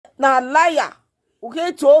na liar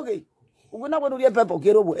uke toge uguna wenu ye bebo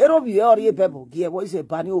gerobo erobi ye ori ye bebo ge wo ise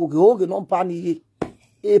bani oge no bani ye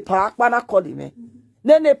e pa akpa na koli me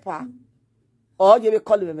nene pa o ye be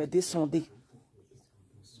koli me this Sunday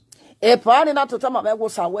e pa ni na totama me go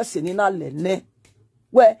sa wese ni na lene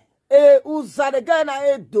we e uzare ga na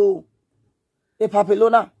edo e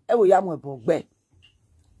papelona e wo ya mo ebogbe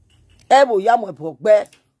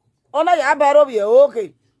ona ya baro bi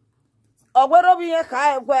oge ogbero bi ye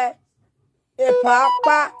ka egwe e pa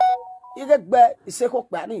akpa igegbe iseko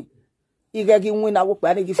pa ni igegi nwin na wo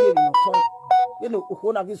pa ni gi fi no ton you know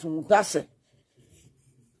ko na gi sun dase.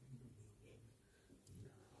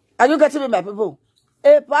 Are you getting me, my people?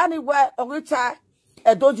 E pa ni we orita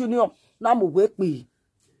Edo Junior na mo we pe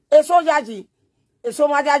e so yaji e so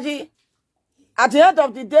majaji at the end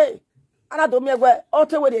of the day ana do me we o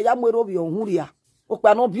te we de ya mwere obi ohuri a o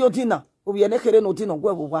pa no bi odina obi ene kere no dina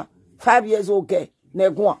gwe bwa 5 years old girl na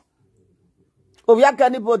egun a obi aka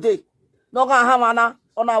ni bode no ga ha mana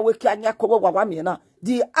ona we ki anya ko gwagwa mi na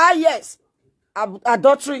the highest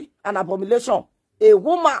adultery and abomination a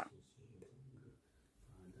woman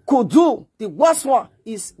could do. The worst one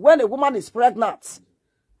is when a woman is pregnant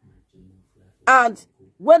and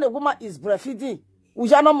when a woman is breastfeeding.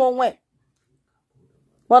 Uja no more way.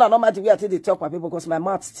 Well, I don't mind the way I take the talk my people because my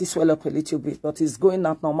mouth still swell up a little bit, but it's going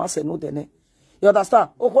out now. Say no, then you understand?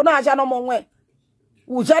 Okona aja no more way.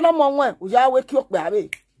 Uja no more way. Uja wake you up, baby.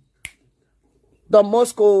 The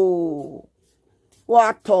Moscow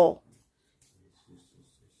water.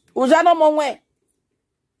 Uja no more way.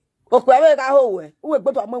 Okwewe ga ho we. Uwe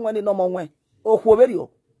gbeto amwen ni no more way. Okwoberi o.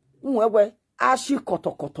 Unwewe ashi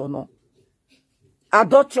kotokoto no.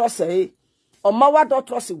 Adulterous eh. Oma wa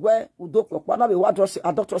adulterous we udokpo na be wa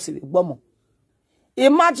adulterous be gbomo.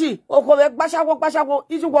 Imagine okowe gbashawo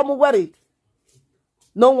ijugwo mu were.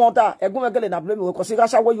 No wonder egun megele na blame we ko si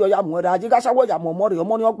gashawo yo ya mu re aji gashawo ya mo re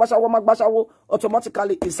omo ni ogbashawo magbashawo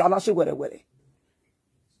automatically is anashi were.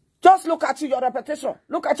 Just look at your reputation.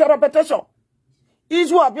 Look at your reputation.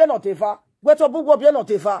 Iju abie not eva, weto bugo abie not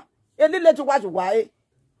eva. Eli letu waju wae.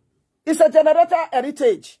 It's a generational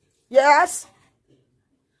heritage. Yes.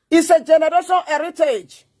 It's a generational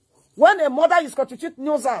heritage. When a mother is constitute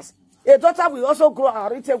nuisance, a daughter will also grow a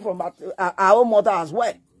heritage from our own mother as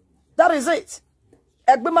well. That is it.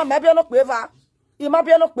 Egbema maybe no quiver. Ima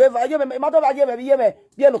be no quiver. You may matter by you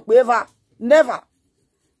be no quiver. Never.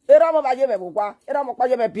 Era mo ba ye me bugwa. Era mo pa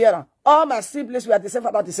ye me biera. All my siblings were the same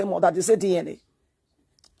father, the same mother, the same DNA.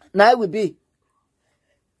 Now it will be.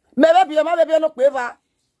 Maybe be no quiver.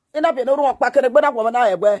 Ina be no ro pa kere gbe na woman na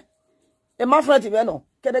egbe. E ma friend be no.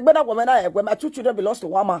 Kere gbe na woman na egbe. My 2 children belongs to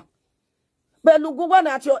one man. But look when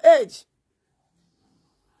at your age.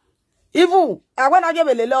 Even I when I give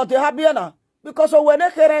a little to happy na because when they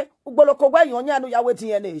kere ugboloko gbe yon ya no ya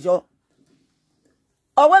wetin ene jo.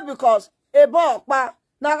 Or because a ball pa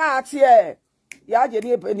na ga atie ya je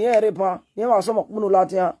ni ere pa ni wa so mo kunu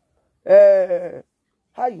latia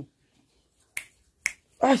hi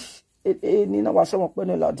ai ni na wa so mo pe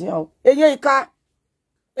ni latia o eye ika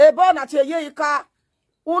e ball na ti eye ika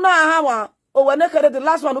una ha wa o we ne kere the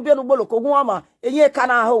last one obi enu gboloko gun ama eye ika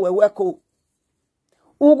na ha we ko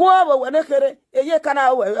ugun aba we ne kere eye ika na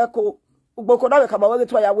ha we ko ugboko na we ka ba we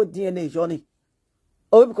to ya we DNA journey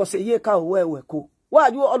o because eye ika we ko. Why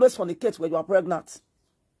do you always fornicate when you are pregnant?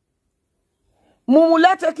 Mumu,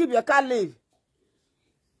 let her keep your car live.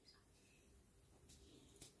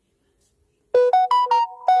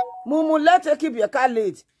 Mumu, let her keep your car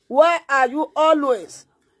live. Why are you always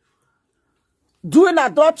doing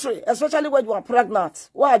adultery, especially when you are pregnant?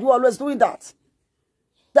 Why are you always doing that?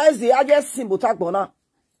 That is the highest symbol tag bona.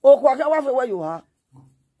 O kwa ke wa fe where you are.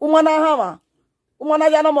 Umana hama. Umana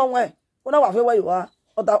ya no monwe. Una wa fe where you are.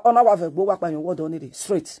 Ona wa fe gbo wa pa yan word on it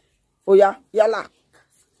straight. Oya, yala.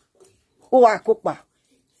 Uwa kokpa.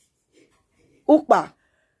 Ukpa.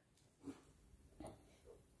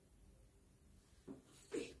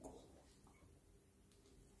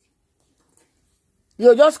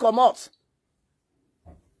 You just come out.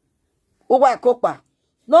 Uwa kokpa.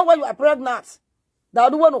 No when you are pregnant. Da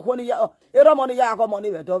do wonu kwoni ya. Ero money ya ko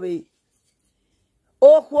money we do be.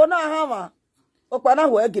 O kwona hama. Okpa na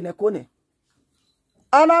ho egine kone.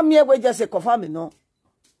 Ana mi we just confirm no.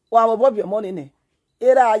 Wa mo bob your money ne.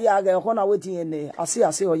 Era ya ga ho na wetin ne.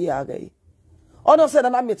 Ase o ye aga yi. Ono se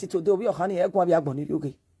na me tito do bi o kan e egwa bi agbon ni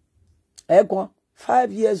oge. Egwa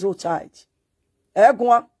 5 years old child.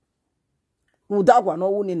 Egwa udagwa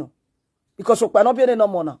no wuni no. Because okpa no bi ne no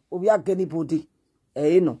mo na. Obi aga ni body.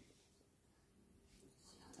 No.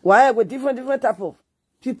 Why with different type of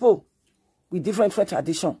people with different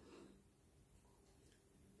tradition.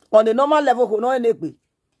 On the normal level, who know enegbe.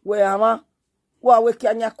 we ama wa we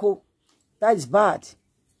kianyako. That is bad.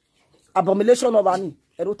 Abomination of ani.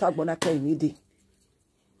 Eruta gbona kai ni de.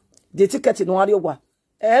 The ticket no ari owa.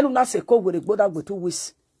 Enu na se ko we gboda gbe 2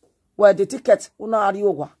 weeks. Where the ticket una ari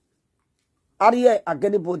owa. Ari e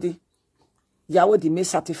anybody. Yahweh the may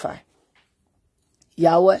certify.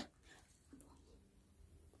 Yahweh.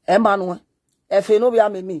 Emmanuel. Efe no be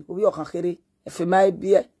amemi, obi okankere. Efe mai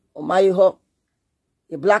bie, o mai ho.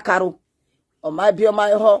 E black arrow. O mai bie o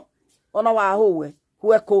mai ho. Ona wa ho we.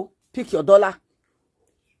 Hueko, pick your dollar.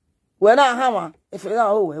 When I hammer, if you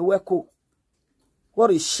know hueko.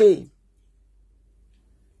 What is shame?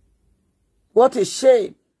 What is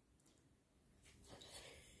shame?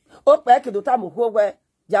 O back to time who were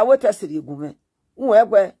Yahweh tested you, woman.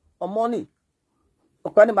 Where or money.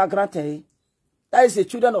 Or can my grant. That is the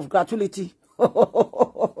children of gratuity.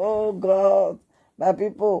 Oh God, my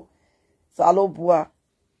people. Salobua.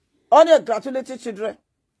 Only gratuity children.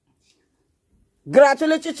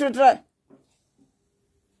 Gratuity children.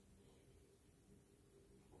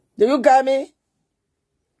 Do you get me?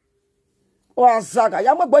 Oh, Zaga,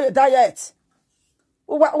 you're not going to diet.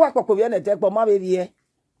 What could be in a deck, but my baby?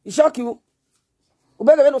 It shock you.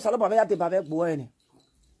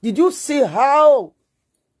 Did you see how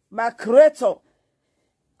my creator,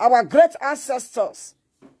 our great ancestors,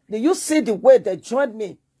 did you see the way they joined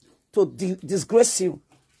me to disgrace you?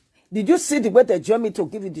 Did you see the way they joined me to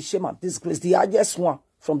give you the shame and disgrace? The highest one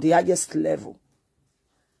from the highest level.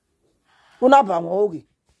 Unabangogi.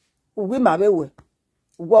 Uwe mabewe.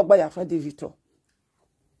 Uwe by your friend Victor.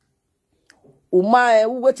 Umae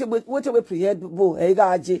wete prepared bo ega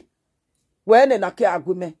aje. When na ke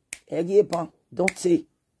agume egi pan don't say.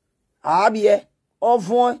 Abie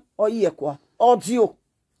ovon oyekwa audio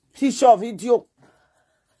picture video.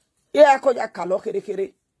 E akoya kalo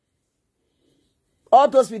kere. All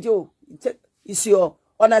those videos, is your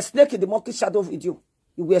on a snake in the monkey shadow video.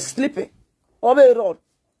 You were sleeping. Overall,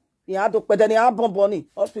 you had to put any bonboni,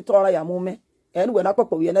 hospital, ya mume, and when I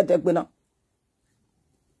pop we na degbena.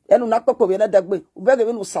 And not pop we na degbe, beg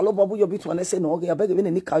even salo babu your bit when I say no, I beg even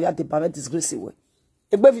any kaya de bad disgrace way.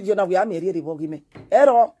 A video now we are merely revoging.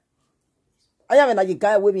 Error. I am a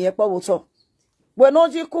guy with me a power so. When no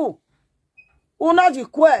jiku. Unaji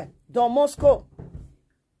que, Don Moscow.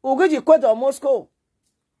 Uguji que Don Moscow.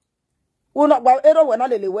 Una ba ero we na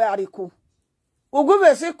lele we ariku.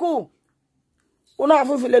 Uguve siku. Una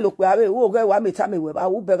afufile lokwe abe wo ge wa meta me we ba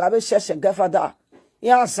wo be ga be sheshe gefada.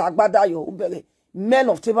 Ya sagbada yo ubere. Men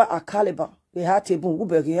of Tiba are caliber. They had table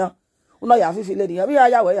ubere ya. Una ya afufile ni ya bi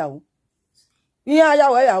ya we ya wo.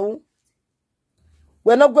 Ya we ya wo.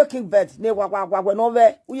 We not working bed ne wa we no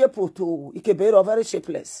we uye poto ikebe very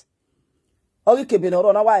shapeless. O ikebe no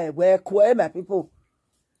ro na wa we ko my people.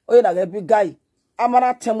 O na get big guy.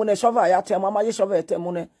 Amara temune shovel ya temama ye shovel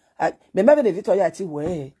temune. Me maybe the Victor ya ti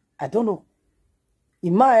we. I don't know.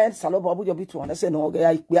 In my head, Salobo abu jobi to say no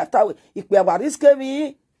ya ikpe atawe ikpe abariske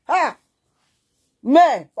mi. Ha.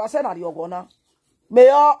 Me, wase na di ogona. May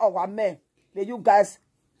all our men, may you guys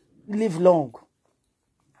live long.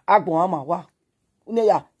 Agbon ama wa. Une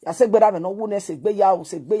ya segbera me no wu ne segbe ya o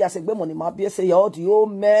segbe ya segbe money ma bi se ya odi o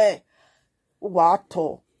me. Wa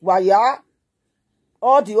to. Wa ya.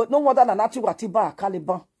 Odi no wonder na nati wa tiba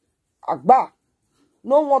Caliban. Agba.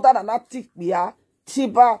 No wonder na nati bia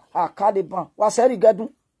tiba Caliban. Wa se rigedun.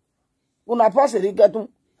 Una pass rigedun.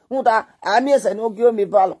 Unta ami ese no gi o mi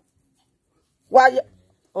balo. Why?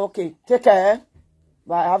 Okay, take care.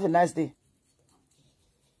 Bye. Have a nice day.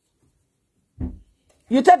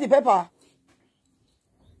 You take the paper.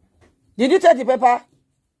 Did you take the paper?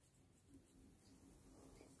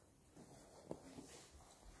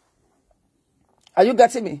 Are you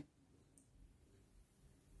getting me?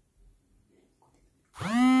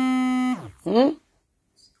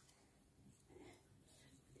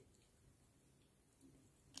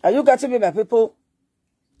 Are you getting me, my people?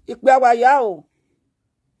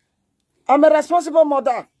 I'm a responsible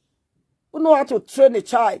mother who know how to train a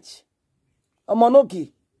child. A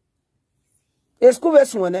monogi. A school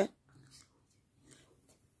one.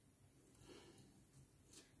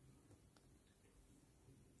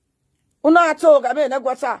 Una told I mean,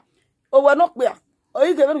 Negwata. Oh, we're not clear. Oh,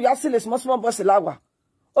 you give your silly small boss lawa.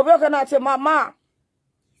 Oh, we can say, Mama.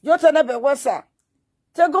 You tell never was her.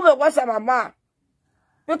 Take over what's a mama.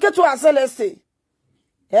 We get to our celeste.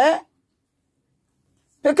 Eh?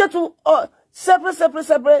 Peke tu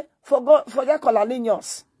separate for your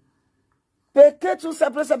colonials. Peke tu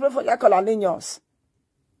separate for your colonials.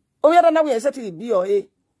 Oh, yeah, now we are setting BOA.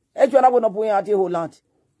 Edwana will not be at the Holland.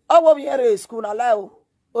 Oh, we are a school allow.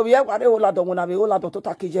 Oh, we have a Holland, don't want to be Holland or to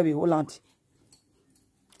take Jebby Holland.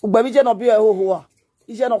 Ubabija no be a hoa.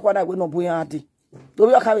 ije no kwa na we no boya ade do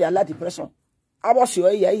we ka ya la depression abo se o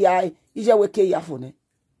ya ije we ke ya fo ne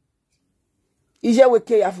ije we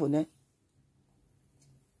ke ya fo ne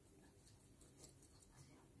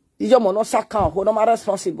ije mo no saka ho no ma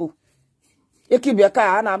responsible ekibia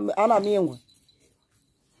ka ana mi enwe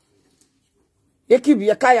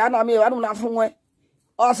ekibia ka ya ana mi anu na funwe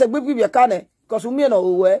o se gbibia ka ne cause umi no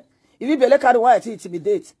owe ibi bele ka wa ti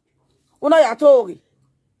intimidate una ya tori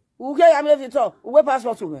uke ya me vito uwe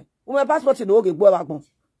passport ume passport no oge gbo agbon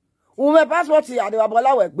ume passport ya de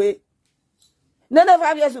abola we gbe nene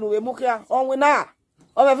 5 years no we mukia onwe na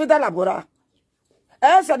o me vita labora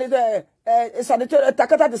sanitaire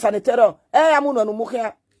takata de sanitaire ya mu no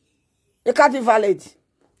mukia e ka di valid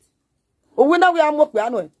owe na we amope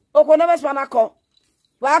anu okwo never span akọ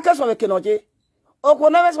wa ke so we kenoje okwo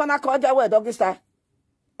never span akọ ja we doggy star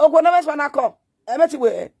okwo never span akọ emeti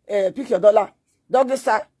we pick your dollar doggy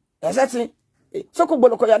star eseti so ko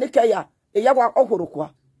gbolo ko ya ni keya e ya kwa okworo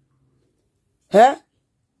kwa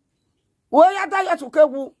we ya da ya to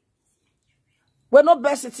kewu we no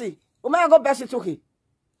best city o ma go best city okay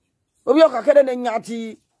obi o ka kede ne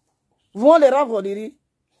nyati vont les ravodiri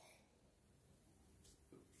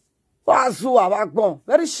Wazua wagbon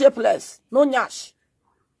very shapeless no nyash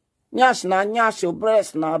na nyash o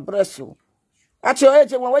breast na breast o ati o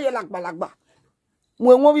eje won we lagbalagba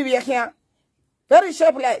won bi here very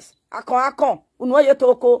shapeless akon unu ye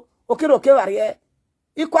toko okiroke ware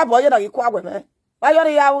ikwa boye na ikwa agwe ba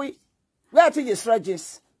yori yawi we ti ye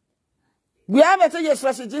strategies we have to ye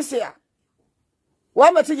strategies here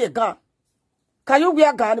we me ti ye gan can you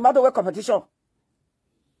wear gan matter we competition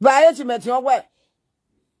by age met your way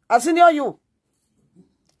as senior you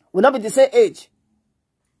will not be the same age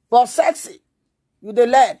but sexy you dey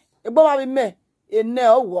learn ebo ma me ene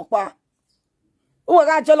o wo pa o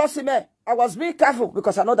ga jealousy me I was being careful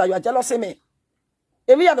because I know that you are jealous of me.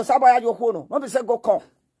 If you are the Sabaya, you know, not be say go come.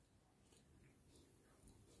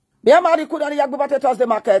 Me am married could only go back to Thursday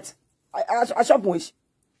market. I shop wish.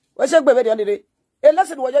 We say baby the only day. A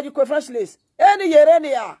lesson where you go French list. Any year, any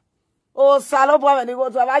year. Oh, salopo when you go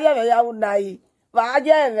to Vaje ya unai.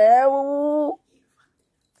 Vaje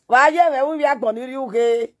we are going to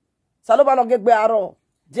UK. Salopo no get bearo.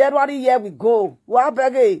 January year we go. We are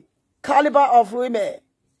big caliber of women.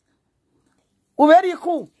 Very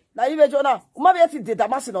cool. Na iwe jona, uma be ti de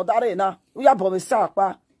damasi no dare na. We are bomb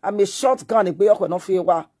pa. I'm a shotgun e gbe oko no fi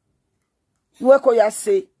wa. We ko ya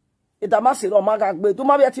se. E damasi ro maga gbe. Do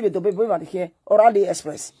ma be ti be do be ma de here. Orally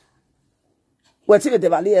express. We ti be de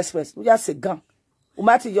Valley express. We just say gun.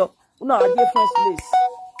 Uma ti yo. Una a different place.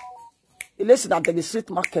 E listen at the street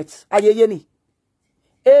market. Ayeye ni.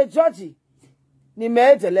 E Georgie. Ni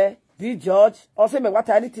me dele. Be George. Or say me what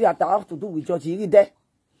anything I have to do with George. He there.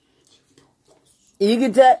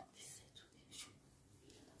 Igite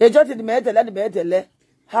ejoti di medele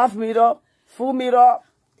half mirror full mirror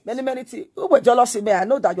many things. Who were jealous of me? I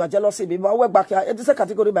know that you are jealous of me, but we back here. It's a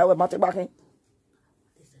category by we matter back in.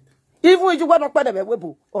 Even you were not better than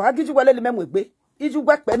Webo, or I give you a little mem with me. If you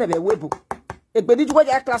work better than Webo, if we did you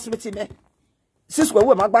your classmate me, since we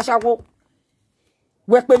were my bashawo,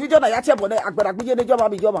 work with video, I tell you, I'm going to be the job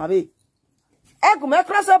of your mammy. I come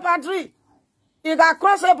across a pantry. You got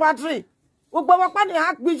cross a pantry. Ugbo pa ni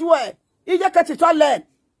hak biju e ije keti to len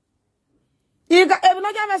iga e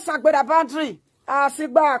no ja me sagbeda pantry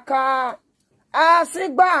asigba ka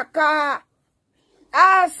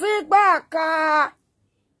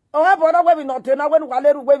o e bodo we bi no te na we wa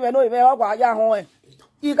leru we me no ibe o gwa ya ho e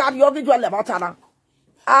iga yo biju le matana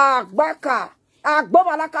agbaka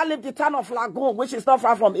agbomalaka live the town of Lagoon, which is not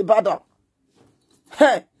far from Ibadan.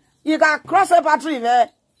 Hey, you got cross a pantry there.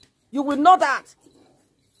 You will know that.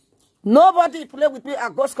 Nobody play with me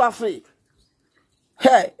at go free.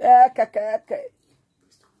 Hey,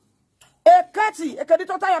 Kati, a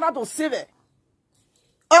cadito tire to save it.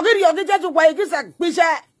 Ogiri of the judge of why gives a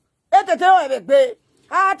bisha. At the tail of a bay.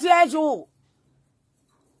 Ah, tears you.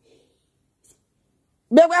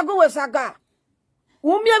 May we go with Saga.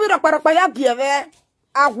 Umia with a parapayaki of air.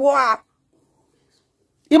 Agua.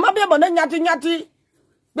 You might be a bonnet.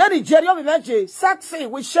 Very jerry of energy. Sexy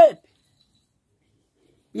with shape.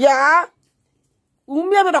 Yeah,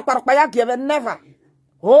 umia be dokparokpaya give never.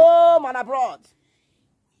 Home and abroad.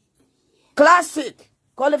 Classic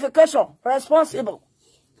qualification, responsible.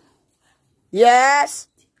 Yes.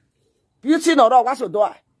 Beauty no wrong. What's your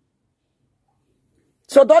door?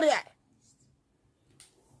 So don't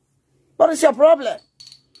what is your problem?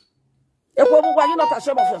 Are you not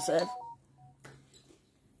ashamed of yourself?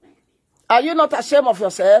 Are you not ashamed of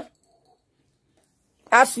yourself?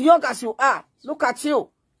 As young as you are, look at you.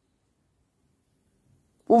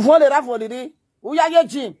 Vous voulez la voler, Uya ye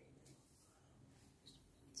gym.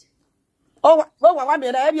 Oh, wa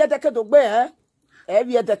me na every decade ogbe eh.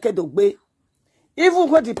 Every decade ogbe. Even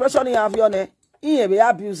when depression in have your ne, in be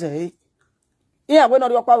abuse eh. In we no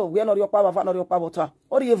your power, we no your power, no your power ta.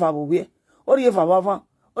 Ori ye va we. Ori ye va va.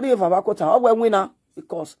 Ori ye va va kota. O we winner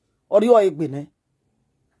because ori o egbe ne.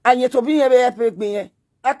 And yet to be here egbe.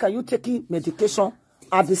 How can you take medication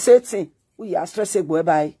at the same thing? We are stressed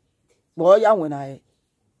by. Boy, ya when I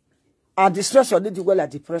at the stress or did you well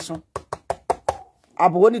at depression?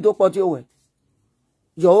 Aboni do put your way.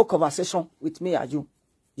 Your whole conversation with me are you.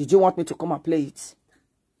 Did you want me to come and play it?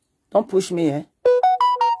 Don't push me, eh?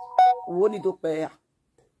 Woni do pay.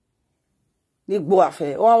 Ni gbo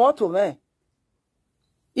afe. O want to me.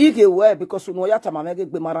 Ige way because you know yata mamege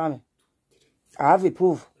gbe marame. I have a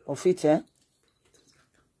proof of it, eh?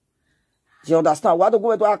 You understand? Why do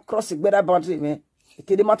go to across the better boundary, man?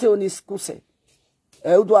 Kede mate oni skuse.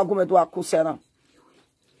 Do argument do akuse na.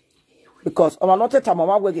 Because I'm not a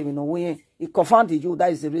mama we give no way. He confounded you.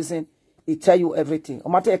 That is the reason he tell you everything.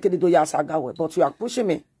 I'm not a kid do ya saga we, but you are pushing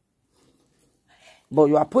me. But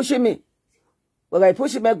you are pushing me. When I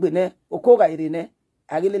push me gbene, okoga irene,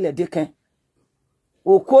 agile le deken.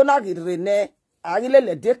 Okona irene, agile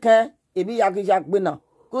le deken. Ebi yagi yagbena.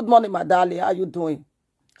 Good morning, my darling. How you doing,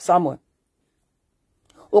 Samuel?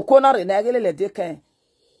 Okona rene agile le deken.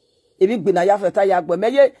 Ebi gbina ya feta ya gbe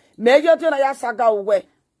meye to na ya saga we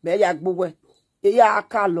me ya gbo we e ya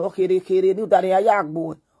aka lo kere ni udare ya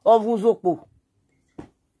gbo ovun zopo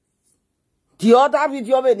the other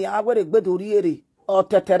video be ni agwere gbe dori ere o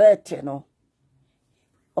tetere ete no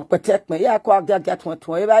o protect me ya ko agaga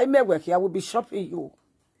 20 e ba mewe ki I will be shopping you.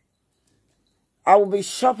 I will be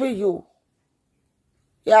shopping you.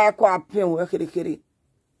 Ya ko apen we kere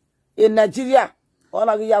in Nigeria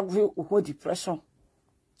ona ya go depression.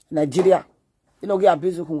 Nigeria, you know, get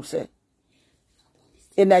abuse who say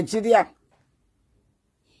in Nigeria.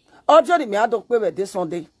 Already, me I don't pay this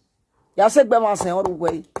Sunday. Ya said, "Be my son, all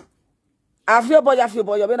way." I feel boy,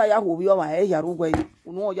 you been a yahu, we are my hair, way.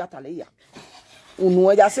 Uno yataleya.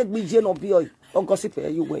 Uno, ya said, "Be Jane or boy, or gossip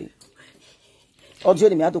you way."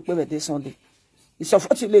 Already, me I don't pay this Sunday. It's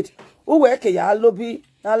unfortunate. Who work a ya lobby,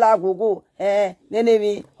 na la go,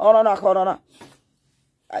 nenemi, or corona.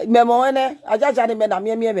 Memoene ajaja ni me na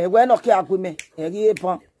me we no ke agwe eri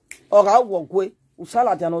epon ora wo gwe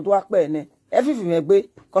usala dia no do ape ne efifi me gbe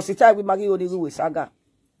kosita we magi oni we saga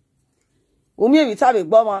umi ebi ta be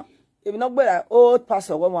gbo mo ebi no gbera old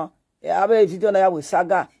pastor wo mo abe video na ya we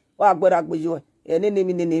saga wa gbera gbejo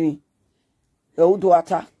ni e udo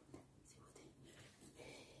ata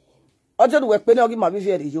ojo we pe ni ogi ma bi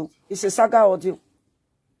fi eri yo it's a saga audio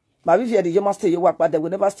ma bi fi eri yo must stay you work but they will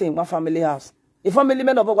never stay in one family house. If family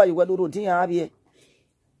men over why you were routine here.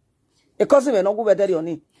 A cousin may not go better on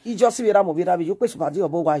it. He just see Ramo Virabi, you push body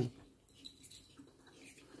of why.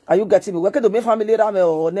 Are you getting me? Where can the family Rame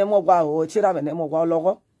or Nemo or Chiram and Nemo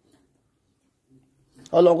logo?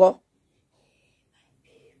 Or logo?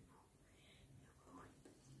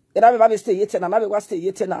 And I will stay yet and I will stay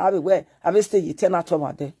yet and I will wear. I will stay yet and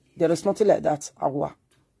at there is nothing like that. Agua.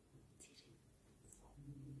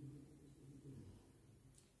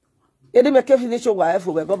 Edi me ke finish o wa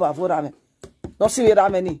efo we baba fo rame no si we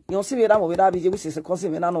rame ni yon si we rame we da bi je we se kon si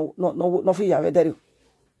me na no fi ya we dere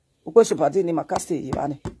o pe supati ni makaste yi ba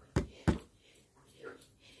ni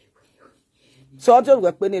so ojo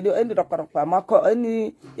we pe ni eni roparopa ma ko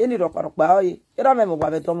eni roparopa oyi rame mo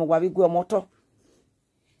gwa be to mo gwa bi gu omoto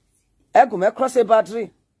egu me cross a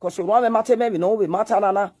battery ko so ro me mate me no we mata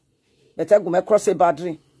nana but egu me cross a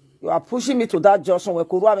battery you are pushing me to that junction we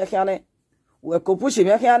ko ro me kiane we ko push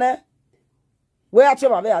me kiane. Where are you,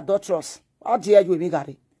 my adulterous? How dare you,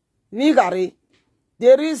 Migari? Migari,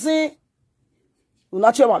 the reason you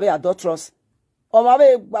not your my adulterous, or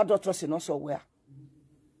my adulterous in also where?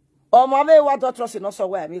 Or my adulterous in also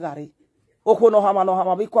where, Migari? Oko no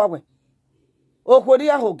hama be kwawe. Oko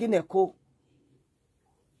dia ho gineko.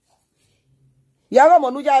 Yaga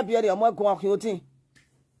monuja biere o mo gun akyoti.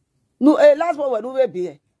 Nu last one we no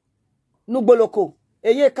be nu gboloko.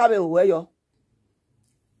 Eye kabe ho eyo.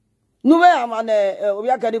 Nuwe amane obi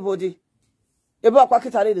agadi body ebe akwa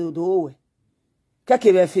kitare de do we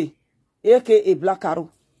keke be fe eke e black arrow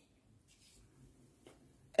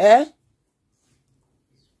e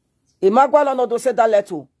magwala no do se that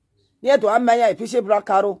letter ni e do amanya e piche black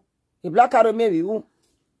arrow e black arrow maybe who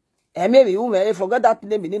maybe who may forget that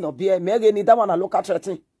name ni no be me ge ni that one local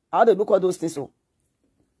threatening how they look at those things so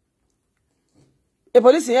e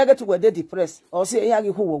police here get to where they depressed or say yan gi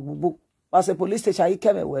hu wo gbugbo as a police station I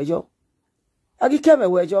came away jo. I came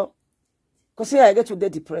away jo. Cause I get to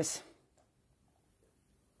depressed.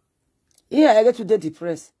 Here I get to get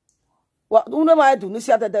depressed. What do I do?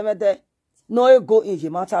 Nisi at the no go in the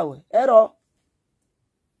matter way. Error.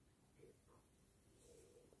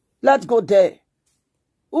 Let's go there.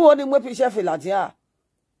 Who only mwe pishe filadia?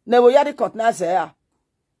 Never yadi cut na say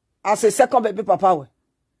as a second baby papa we.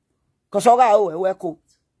 Cause oga we ko.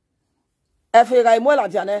 Efe ga imo la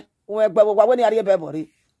diane. We gbebo wa weni ari bebori.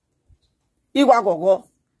 Igwa gogo.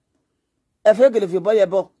 Efe gele fi boy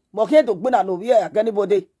ebo. Mo ke to gbina no wi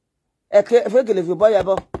anybody. Efe gele fi boy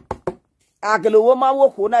ebo. Agele wo ma wo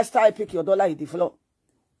ko na style pick your dollar in the floor.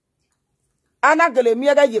 Ana gele mi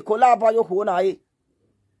ga yikola ba yo ko na yi.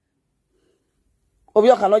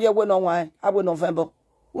 Obio cannot yet win on wine. I will November.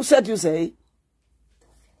 Who said you say?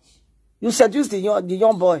 You seduced the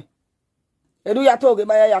young boy. Edu ya toge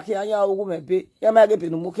ma ya ki anya ogu mebe. Ya ma ge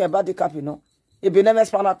binu muke ba di capino. E be never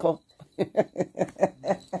spanako.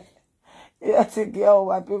 Yes, girl,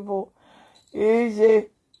 my people. Easy.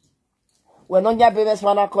 When on ya be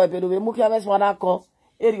spanako, e be do muke be spanako.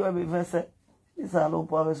 Eri we be verse. Isa lo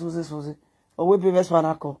po ave Suzy. O we be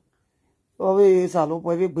spanako. O we isa lo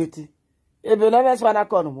po e gbeti. Ebe no me swana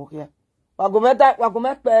kono mo kia.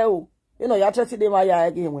 Wagumeta pe o. You know ya chesi de ma ya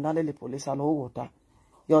again when the police and no water.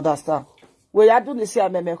 You understand? We ya do this here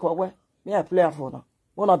me ko we. Me a player for now.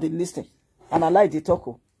 One of the listening. And I like the talk.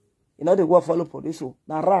 You know the go follow police o.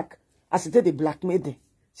 Na rack. As it the blackmail them.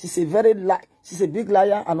 She's a big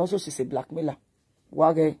liar and also she's a blackmailer.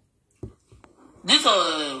 Wage. This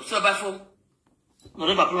so bafo. No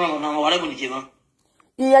le ba plan na wale bo ni jema.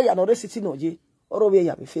 Iya ya no city no je. Oro we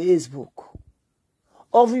ya be Facebook.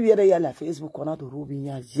 Everywhere ya la Facebook on a do robi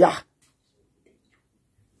ya.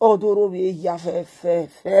 O do robi ya fe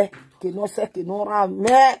que no sé que no ra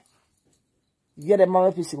me. Viene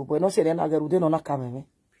mama pisi bo no se na garude no na kameme.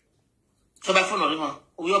 So ba phone no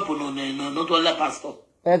o yo po no to la pastor.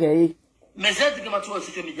 Ege. Message ke ma to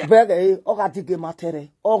social media. Bege o ga dige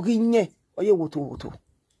matere. O ginye oye woto.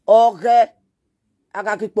 Oge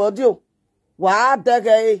aga ki podio. Wa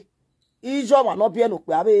dege Ijo ma no bia no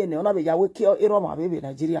pe abe ne ona be ya we ki iro ma be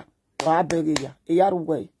Nigeria wa bege ya e ya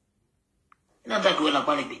rugwe na da ko la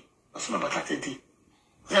bale be asuma batatete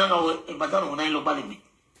zena no e badano na ilo bale be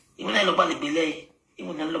even na ilo bale be le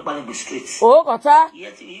even na ilo bale be straight o kota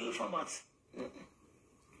yet you format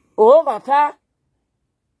o kota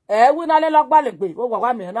e wi na le lo bale be o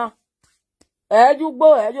wa mi na e ju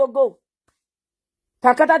go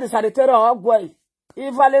takata de sanitary ogwe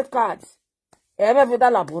invalid cards e me vida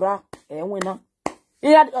labura winner.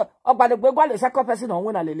 The second person on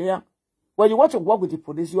winner. When you want to work with the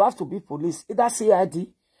police, you have to be police, either CID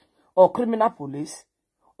or criminal police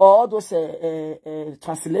or all those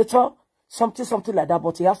translator, something like that.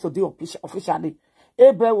 But you have to do officially.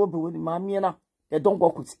 They don't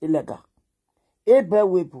work with illegal. They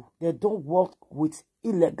don't work with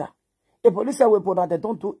illegal. A police they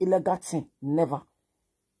don't do illegal thing. Never.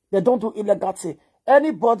 They don't do illegal thing.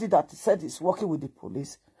 Anybody that said is working with the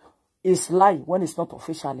police is lying when it's not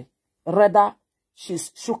officially. Rather, she's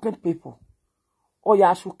shooking people. Oh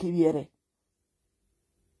yeah, shukiviere.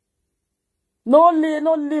 No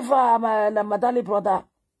leave my madali brother.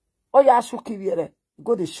 Oh yeah, shukiviere.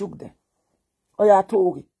 Go they shook them. Oh yeah,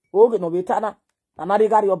 togi. Oge no betana.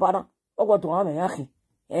 Anarigari obana. Ogo to ame yaki.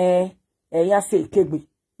 Ya se kegbe.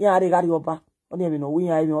 Ya arigari oba. Oni emi no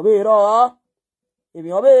winya emi obero.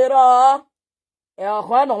 Emi obero.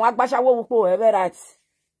 No wagbasha wo wupo right.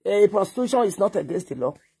 Prostitution is not against the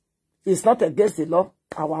law. It's not against the law.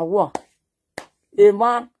 Our war. A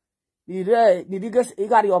man, the biggest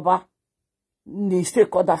igari oba, ni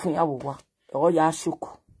stake order for ya wa. Or ya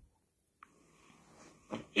shook.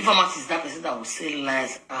 If a man is that person that will say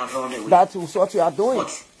lies around the way. That's what you are doing.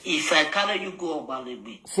 But if I carry you go about the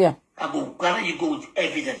way, yeah. I will carry you go with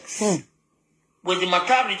evidence. When the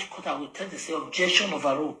matter reach court, I will tend to say objection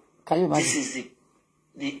overruled. Can you imagine? This is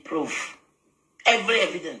the proof. Every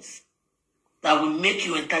evidence that will make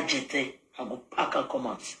you enter JT, I will pack and come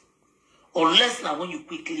out. Unless now when you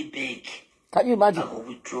quickly beg, can you imagine? I will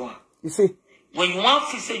withdraw. You see? When you want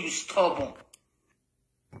to say you stubborn.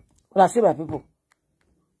 When I say my people,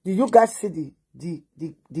 do you guys see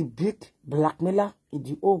the big blackmailer in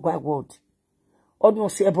the whole wide world? Or do you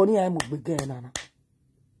see Ebony I must begin nana?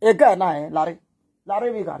 Again, Larry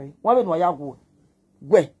Vigari, one of my yago.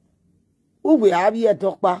 Where? Who will have ye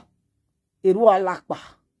doctor? Eru alakpa.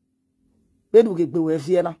 Benu ge gbewe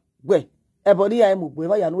fie na. Gwe. Ebony ai mu gbe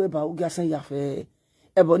ba ya no eba ugi asan ya fe.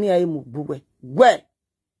 Ebony ai mu gbe. Gwe.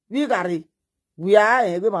 Wi gari. Wi a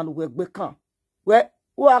egbe manu gbe kan. We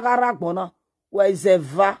u agara gbona. We is a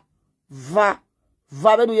va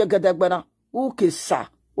benu ye gedegbe na. U kesa.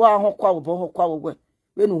 Wa hon kwa wo gwe.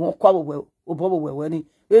 Benu hon kwa wo obobo weweni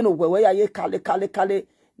we no wewe ya ye kale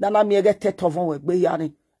nana mi ege tetovon we gbe ya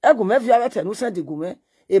ni egume fi awete nu send gume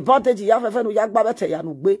e bandage ya fefe nu ya gba bete ya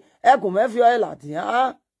nu gbe egume fi o lati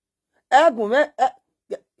ah egume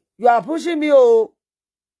you are pushing me oh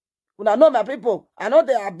una know my people I know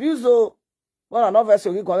they abuse oh one another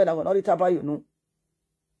so you go we na go not taba you know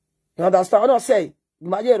you understand what I say you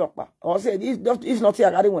ma je ropa or say if not here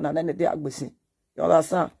carry one and then they agbesi you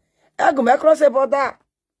understand egume cross a border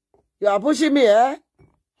you are pushing me eh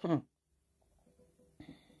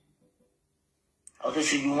Okay,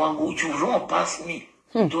 so you want go, you run past me.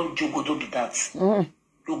 Don't you go to be that. You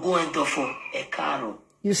go enter for a car.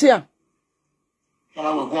 You see her? Now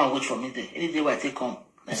I will go and wait for me there. Any day where I take home.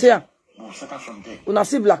 You see her? We'll start from there. Una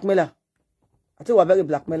see blackmailer. I tell you, we're very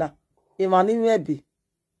blackmailer. Imani maybe.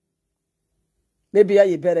 Maybe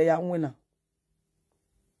you better young winner.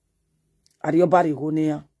 Are your body go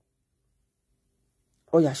near?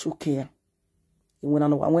 Oh, ya shook here. You win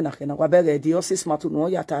on one winner. We're very dear, smart to know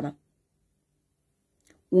your tana.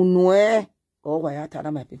 Unwe o wa ya tara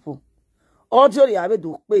my people ojo ri abe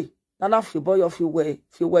do pe nana fi boy of you we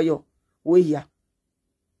yo we here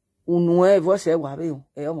unwe voice e wa be o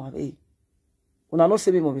e o ma be una no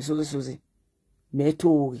se be mo bi Suzy me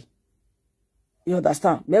to you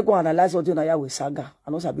understand me go analyze audio na ya we saga I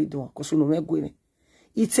no sabi do ko so no me go ni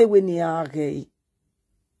ite we ni age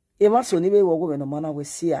e ma so ni be wo go no mana we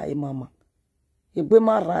see ai mama e gbe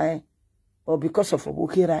mara or because of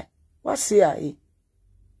okira what see ai.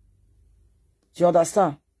 Do you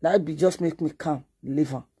understand? That be just make me calm,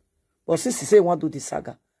 live on. But since he say he want to do the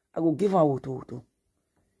saga, I will give him woto.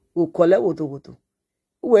 We'll collect woto.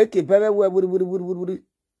 We keep baby we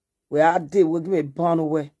are there, we'll give me a ban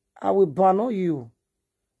away. I will ban on you.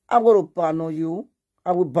 I will ban on you.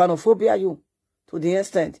 I will banophobia you to the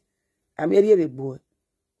extent. I'm a big boy.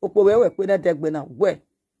 Opo we na deg na we.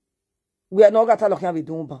 We are not gata lo kan be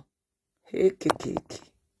dun ban. Hey keke.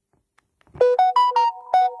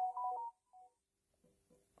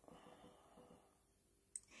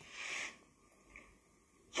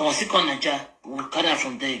 So on second Niger, we'll carry out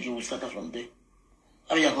from there again, we'll start out from there.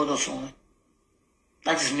 How you got us somewhere?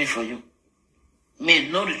 That is me for you. Me,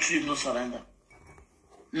 no retrieve, no surrender.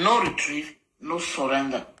 No retrieve, no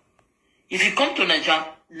surrender. If you come to Niger,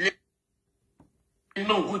 let me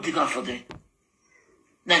go dig out for there.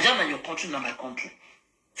 Niger is your country, not my country.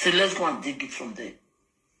 So let's go and dig it from there.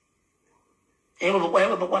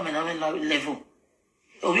 Level.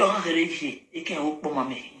 Oh, you are here. You can't walk for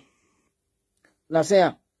mommy. Now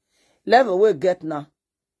say level we get now.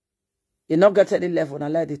 You not get any level na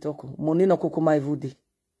let it talk. Money no kukuma everyday.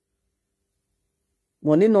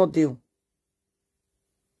 Money no deal.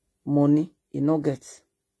 Money you no get.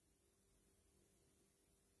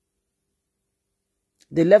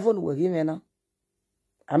 The level we give me now.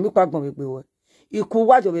 Ami kwa gbon we we. Iku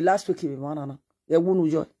wa jo be last week we man na. E wunu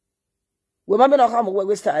joy. We ma be no come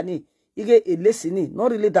we start ni. You get a lesson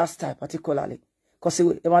not really that style particularly. Cause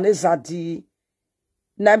we man zadi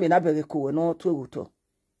na me na bere ko no to wuto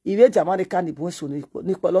iwe jamani kan ni bonso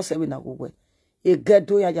ni polo se we na gogwe e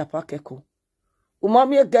gedo ya ja pakeko o ma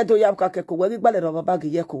mi gedo ya pakeko we gbale ro baba ge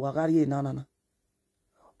ye ko wa gari na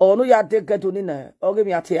onu ya de gedo ni na oge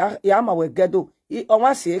mi ate ya ma we gedo o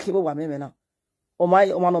ma se ke bo wa me na o ma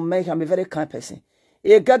no me ka me very kind person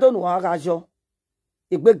e gedo no aga jo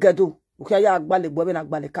e gbe gedo o ka ya gbale gbo be na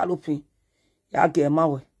gbale kalopin ya ge ma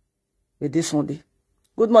we this Sunday.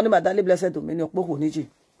 Good morning, my darling, blessed dominion.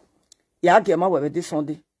 Ya get my way this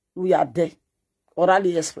Sunday. We are there.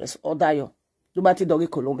 Orally Express or Dio. Do bati doggy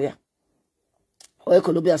Colombia. Or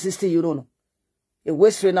Colombia 60 euro no. A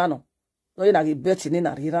West Renano. No, you na bet in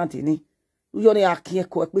a rirantini. You only a king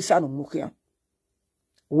quick besano mukia.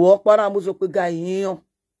 Walk para muzoku guy in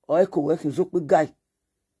or echo work in Zoku guy.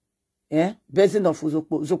 Eh? Basin of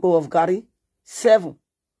Zoko of Gary 7.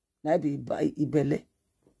 Na be by Ibele.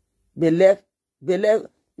 Bele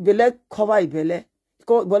cover Ibele.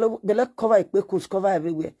 Bele cover Ikwekus cover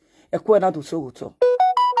everywhere. Ekwena to so.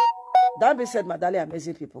 That being said, my darling,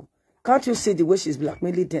 amazing people. Can't you see the way she's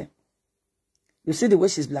blackmailing them? You see the way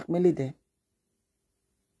she's blackmailing them?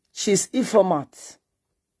 She's informant,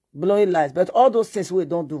 blowing lies. But all those things we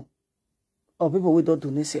don't do, or people we don't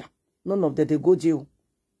do this year, none of them, they go jail.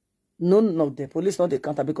 None of the police not they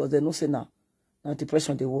counter because they know say now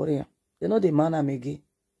depression they worry. They know the man I'm again.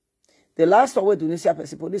 The last one we do this year,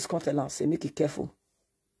 police come tell us say make it careful.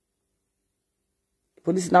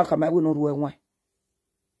 Police now come out we know why.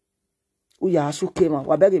 Uya asu came out.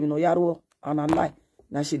 Wabeg me no yaro and a lie.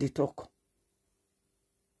 Now she dey talk.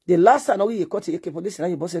 The last time we caught the police now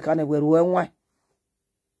you boss can why.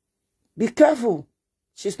 Be careful.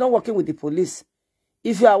 She's not working with the police.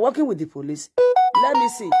 If you are working with the police, let me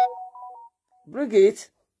see. Bring it.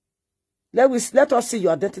 Let us see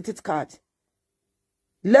your identity card.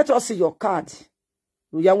 Let us see your card.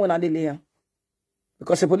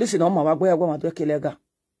 Because the police in Oma.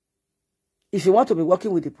 If you want to be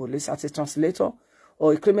working with the police as a translator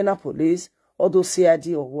or a criminal police, or those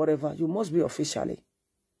CID or whatever, you must be officially.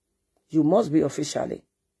 You must be officially.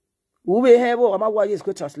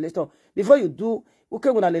 Translator. Before you do,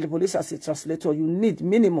 the police as a translator, you need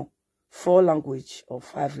minimum 4 languages or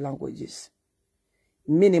 5 languages.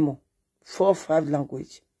 Minimum 4 or 5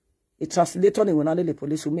 languages. A translator in the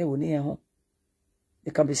police who may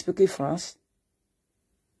they can be speaking French.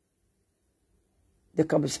 They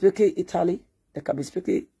can be speaking Italy. They can be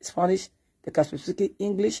speaking Spanish. They can be speaking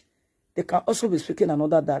English. They can also be speaking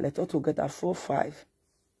another dialect altogether 4 or 5.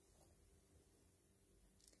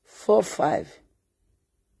 4 or 5.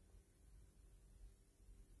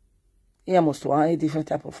 Here must one different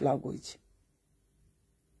type of language.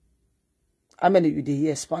 How many you do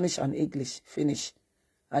hear Spanish and English finish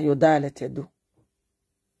and your dialect do?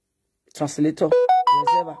 Translator,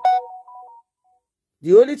 whatever.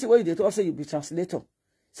 The only thing you do also you be translator.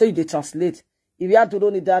 So you translate. If you have to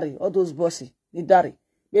do Nidari, all those bossy, Nidari,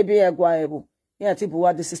 maybe I go able. Yeah,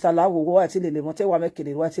 what the sister la will go at the motel wa make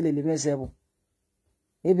it what the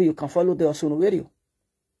maybe you can follow the also radio.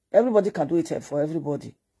 Everybody can do it for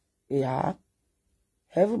everybody. Yeah.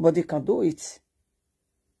 Everybody can do it.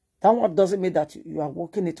 That one doesn't mean that you are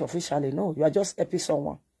working it officially. No, you are just helping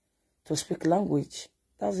someone to speak language.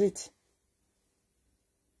 That's it.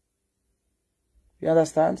 You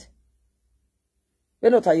understand? We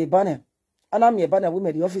not a banner. And I'm a banner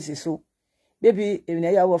women the office is so. Maybe in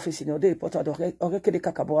a office in your day reported okay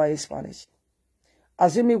kakaboa is Spanish.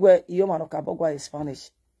 Assuming where you man okaboa is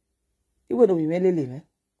Spanish. You will be mainly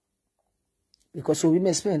because we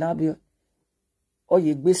may spend now or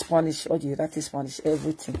you be Spanish or you write Spanish,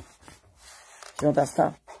 everything. You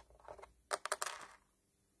understand?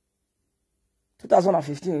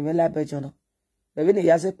 2015 we made like Belgium. Maybe the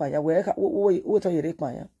years pa ya we to yere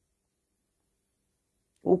pa ya.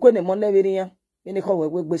 Ukwe ne monne we ya, we ko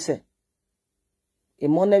we gbese. E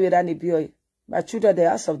monne we da ni bio. My children they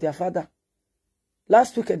ask of their father.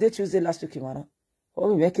 Last week, Tuesday last week, man.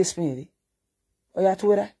 Oh, we make a spin. Oh, ya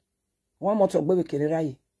tuera. 1 month of baby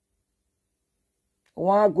kere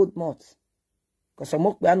 1 good month. Because some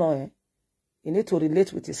more you need to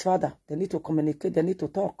relate with his father. They need to communicate. They need to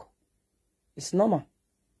talk. It's normal.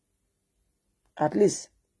 At least.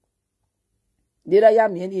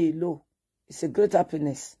 It's a great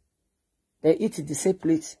happiness. They eat the same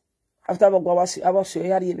plate. After I was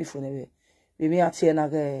showing me for me. We at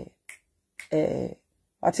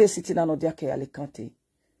here sitting on the Alicante.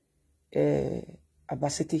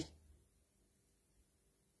 Abasiti.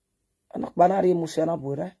 Anak banari musiana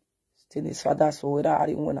bura. Still his father so we are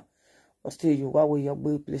in or still you go with your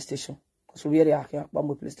PlayStation. Because we are here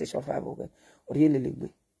about PlayStation 5 or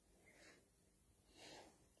really.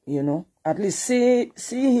 You know, at least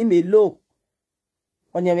see him alone.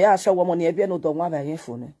 On your way, show woman here, no don't want to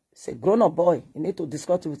phone. It's a grown-up boy. You need to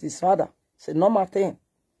discuss with his father. It's a normal thing.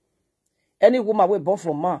 Any woman will born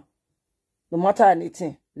from man, no matter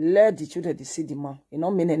anything, let the children see the man. It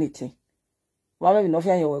don't mean anything. Why maybe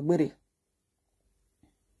nothing your work.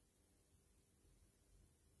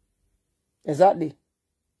 Exactly.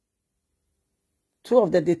 Two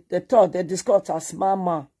of they thought they discuss as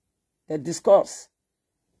mama. They discuss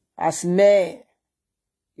as me.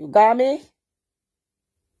 You got me?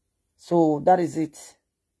 So that is it.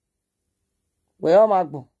 Well,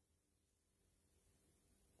 Magbo.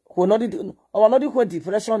 Who not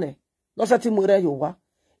depression eh? No certain more you wa.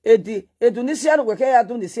 Edunisian we can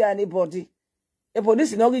do this anybody. A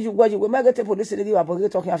police no give you what you will make a police in you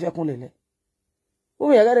about talking after Kunle. Who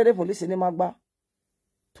will get the police in the Magba?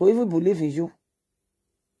 To even believe in you.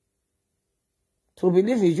 To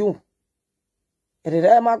believe in you. It is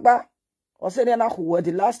Magba. Or say they who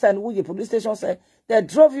the last time who the police station said they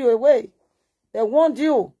drove you away. They warned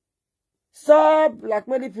you. Stop like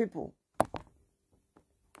many people.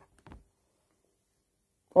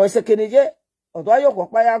 Or it's a Kenije, or do I walk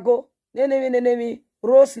by go? Nenemi,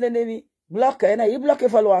 Rose Nenemi, block and you block a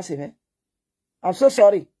follow us. I'm so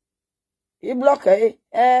sorry. You block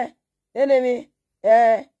enemy,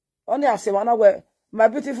 only I say one hour. My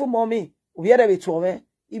beautiful mommy, we are a bit to me,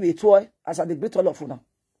 you be toy as at the great all of now.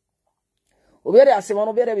 We are a one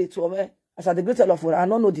of a to me as at the great all of I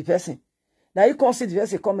don't know the person. Now you can't see the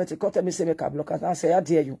person comment to cut me say make a block and say, I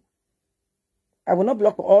dare you. I will not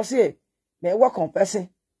block or say, may work on person.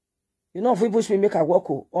 You know, if you push me, make a work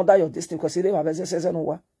under your distance because you have a business.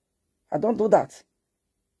 I don't do that.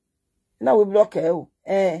 na we block e o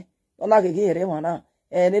ona ke here wana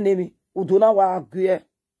nene mi udona wa agye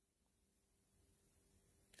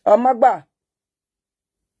amagba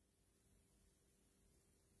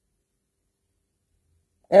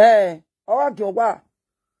owa gye ogba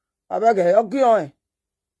abege ogyon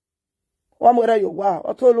wa mo re yo wa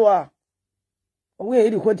otolu a we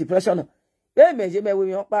iri ko depression be meje me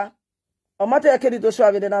we pa o mata e kedi to so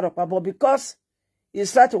avide na ropa, but because he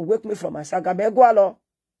started to wake me from my saga me go alo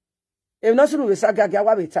e no sunu we saga ga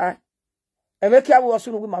wa beta e make ya wo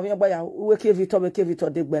sunu we ma we gba ya we ke Victor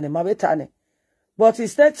de gbe ne ma beta ne, but he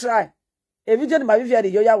still try e video ni ma video de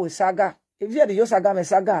yo ya we saga e video de yo saga me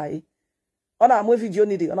saga ona mo video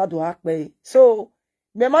ni de ona do akpe so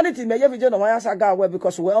me manity me ye video no wa saga we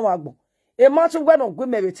because we on agbo e ma tun gbe no gbe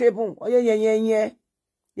me table oye yen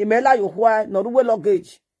e me la yo hwa no ruwe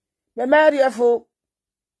luggage me mari efo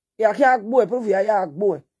ya ki agbo e prove ya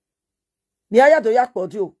agbo e ni aya do ya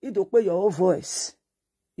podu I do pe your own voice,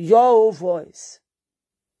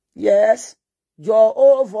 yes, your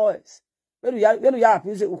own voice when you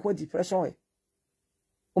abuse ukun depression e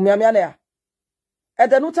umiamia na ya e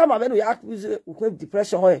de no time when you abuse ukun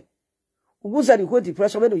depression e uguza ukun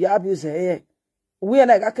depression when you abuse e we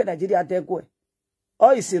na ga ke Nigeria de go e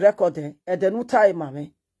all is record e de no time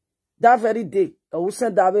mame that very day o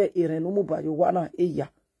send that way irenu mu ba yo wana eya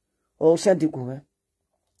o send it go.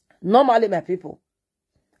 Normally, my people,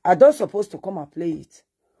 I don't supposed to come and play it,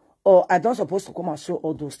 or I don't supposed to come and show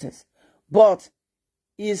all those things. But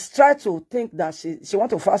he's trying to think that she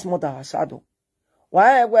want to fast more than her shadow.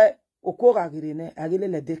 Why okora girine agile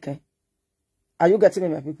le deken? Are you getting me,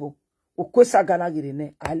 my people? Okosa gana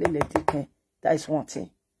girine agile le deken. That is one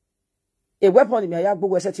thing. A weapon me ya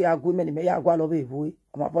gbogbo set ya agreement me ya gwa lo be boy.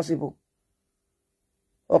 Am I possible?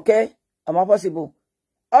 Okay? Am I possible?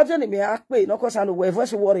 Ojo ni me akpe no kosa no we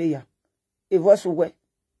voice warrior e voice we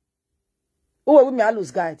o me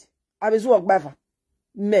alus guide abezu ogbava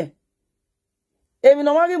me emi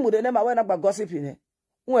no wage mude ne ma we na gba gossip ne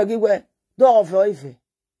nwe gi we do of ife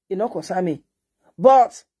e no kosa me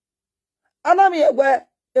but anami egwe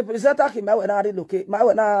e presenter ki ma we na relocate ma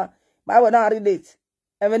we na relate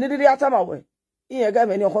e me ni diri atama we iye ga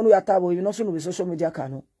me ni okonu ya tabo you no so no be social media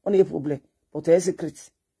kanu on e problem but e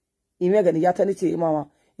secret ime ga ni yatanity mama.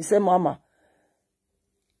 He said, Mama,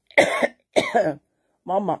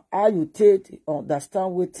 Mama, how you take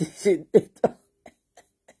understand what she did?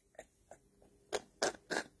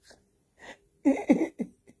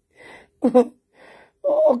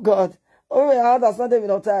 Oh, God. Oh, I understand them in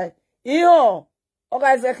no time. Yo,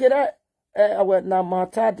 okay, exactly. I went now,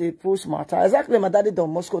 Martha, they push Martha. Exactly, my daddy don't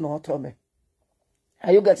Moscow no tell me.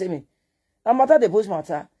 Are you getting me? Now, Martha, they push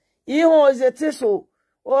Martha. Yo, is a tissue.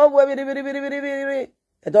 Oh, wait.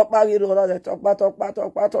 Talk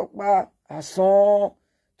back. Ason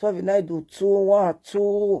 12 night do 2 1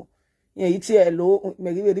 2. Yen iti e lo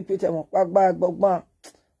me give repeat e mo pagba gbogban.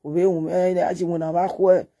 Owe hu me ni aji mo na ba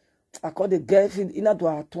ko e. Akode girlfriend ina do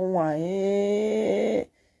atun wa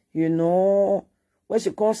you know when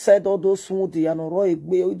she come said all those smoothie and ro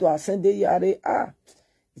egbe do ascend yare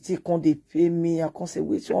iti kon dey pay me I can say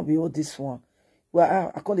which one be all this one.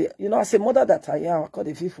 Well I can you know as a mother that I am I can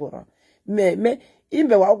dey feel for her. Me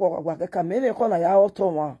imbe wa ka me ko na ya auto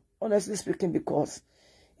one honestly speaking because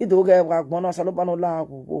it do get wa gbon so lo ba no la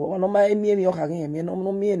wo no ma emi o ka gen emi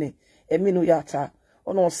no mi ni emi no yata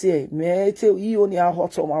ono se me te yi oni a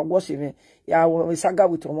hot one wash me ya we saga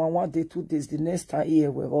with one day 2 days the next time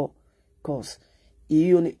here we go cause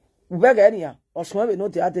yi oni we ga ni ya osun we no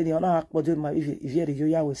dey ade ni ona akpojo ma if you yo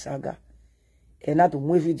ya we saga e na do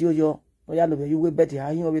mo video yo o ya lo be you we bet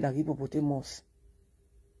ya yin o be na hippopotamus.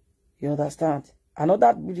 You understand?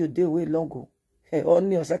 Another video day way long go. Hey,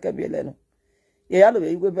 only a second be leno. Yeah,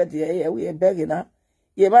 you go bed here, we are begging now.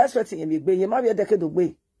 You might sweating in me, you might be a decade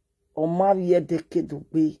away. Or marry a decade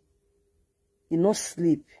away. You no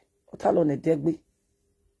sleep. Or tell on a decade.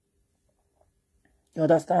 You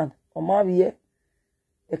understand? Or marry a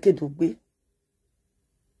decade away.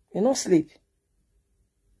 You no sleep.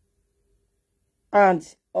 And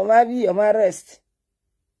or maybe or my rest.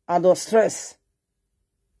 And or stress.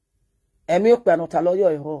 It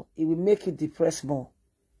will make you depressed more.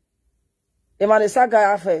 The man is a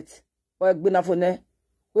guy affect. Or been a phone.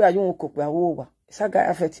 We are young cook by over. It's a guy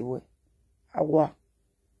affect you. Awa.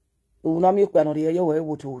 You will not make one or the other way.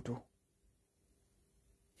 You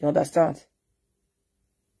understand?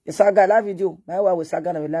 It's a guy live video. My wife was a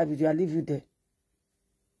guy live video. I leave you there.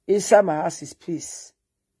 Inside my house is peace.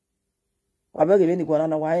 I beg you, go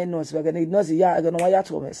on. Why knows? We're going to know the yard. I don't know why you're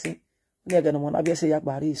to me. We're going to want to be a say yak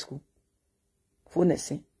by school. Phone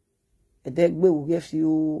a dead will give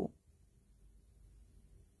you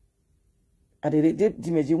at the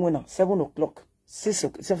dimeji winner 7 o'clock 6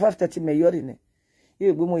 o'clock 5:30 me yorine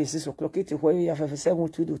you go mo 6 o'clock it where you have 7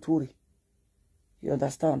 to do tour. You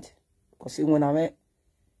understand? Because when I met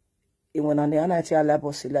when I na ti ala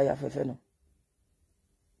boss la ya fefe no.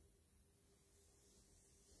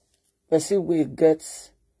 Person we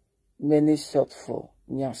get many shot for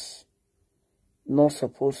nyas. Not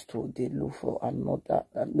supposed to they look for another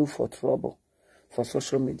look for trouble for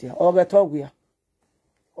social media. Oge togwia.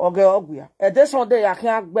 E de Sunday ya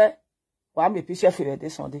kan agbe wa me pise fere de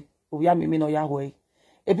Sunday. Obi ya mi no ya ho yi.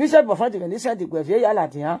 E pise bo fun de ni send gbe vie ya la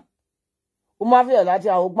di han. O ma vie la di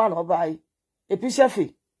a o gba no ba yi. E pise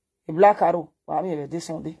fe e black arrow wa mi de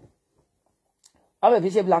Sunday. A me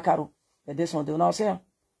pise black arrow e de Sunday na o se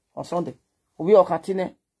on Sunday. Obi o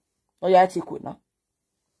katine o ya ti ku na.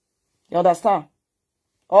 You understand?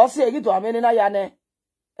 O se egi to ameni na ya ne.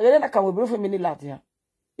 E na kan we bro fe mi ni la di han.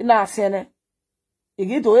 Ina ase ne.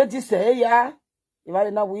 Igi to eti se ya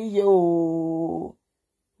ibale na wi ye o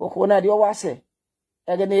okona di o wa se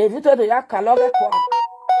ege na evito do ya kaloge kwa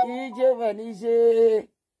ije we ni je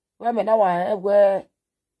we me na wa egwe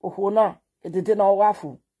okona edede na o wa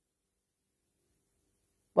fu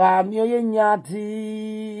ba mi oye nya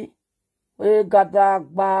di we gada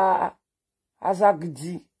gba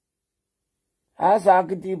azagidi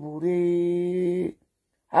bure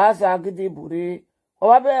o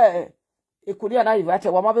wa be ikuri ana ivate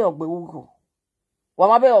wa mabe ogbe wuku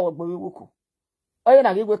oye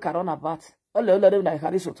na gigwe karona bat ole na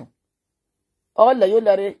ikari sotun ole yo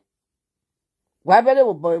lere wa bele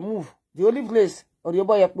wo boy move the only place or your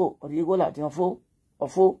boy epo or you go la di ofo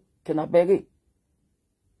kenabere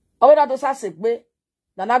owe na do sa segbe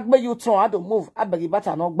na na gbe you turn ado move abegi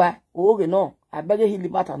bata no gba oge no abegi hili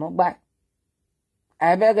bata no gba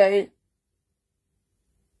abegi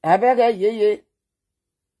ye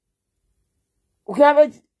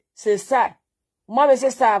ukiave se sa mo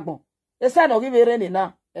se sa agbon e sa no give rain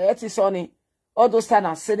na e ti so ni all those time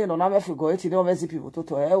na sending no na me fi go e ti no me people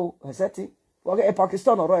to o seti wo ke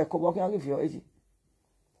Pakistan oro e ko wo ke give your age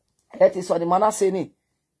e ti so ni mana se ni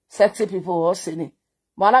sexy people o se ni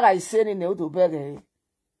mana ga se ni ne o do bege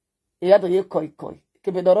e ya do ye koi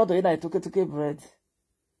ke be doro do na to ke bread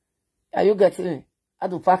are you getting me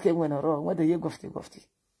adu pack when oro when dey gofti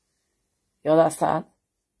you understand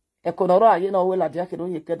ekonoro aye no we la dia ke do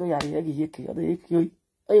ye kedo yare ye ke odo ye koi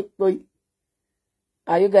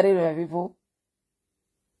are you getting me people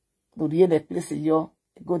do the net place yo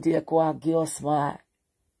go there ko agi o smile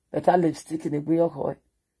better lipstick in the boy ho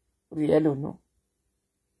yellow no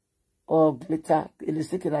or glitter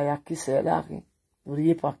lipstick la ya kise la ri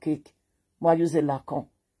do pa cake mo use Lancome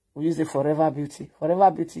we use Forever Beauty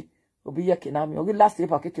obi ye ke na mi ogi last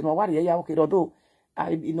pa cake no wari ya o ke do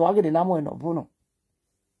ino agi na mo no bu no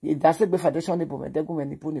that's a good foundation ni bo me degu me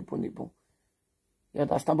ni bo. You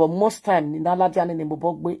understand? But most time ni na ladia ni mo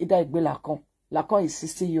bogbe ida igbe Lancome is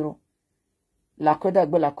 60 euro. Lancome da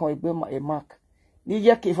igbe Lancome igbe a mark. Ni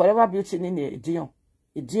ye ke Forever Beauty ni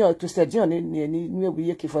edion to say edion ni we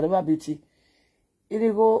ye ke Forever Beauty.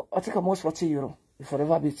 It go I think almost 40 euro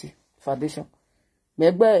Forever Beauty foundation. Me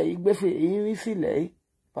igbe fi yin fi le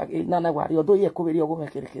pa na na wa yodo ye ko beri ogo me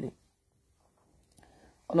kere.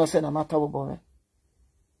 Ono se na mata wo bo me.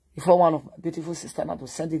 If one of my beautiful sister na to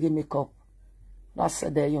send you makeup, na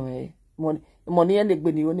said there you money and the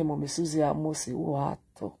gbeni oni Mumy Suzy amosi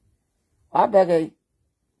wato. Wa beg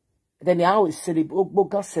then you always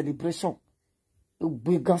celebrate celebration.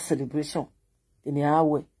 Big celebration. Then you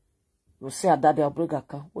always you say that they break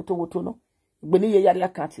account. Woto no. Gbeni ye yari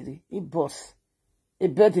account ri. I boss. E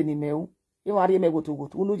bed ni meu. E mari me woto.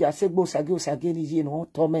 Unu ja se gbo sage ni ye no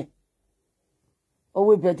to me.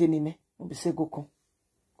 Owe bed ni me. Obi se go kon.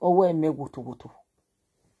 Owe me woto.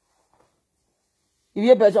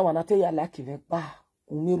 Iye bejo wana te ya like ve pa.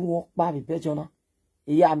 Uniru o pa bi bejo na.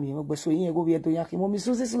 Iya mi mo gbe so yin go bi edo yan ki Mumy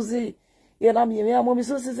Suzy. Ye na mi Mumy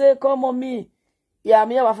Suzy say come Mumy. Ya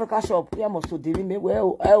mi wa Africa shop. Ya mo so diri me we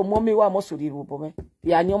o Mumy wa mo so diri bo me.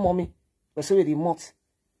 Ya nyo Mumy. We so remote.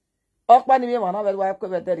 Okpa ni mi wana be wa ko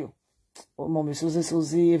be dere o. Mumy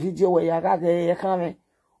Suzy video we ya ga ge kan me.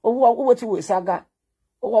 Owo wo ti we saga.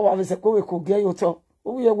 Owo wa se ko we ko ge yo to.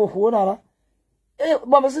 Owo ye go ho na ra.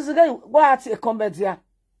 Mumy Suzy ga wa ati e comedy ya.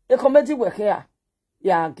 E comedy we here.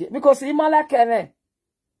 Yeah, because he like Kevin.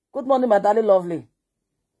 Good morning, my darling lovely.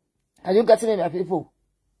 Are you getting me, my people?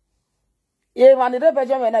 Yeah, man, the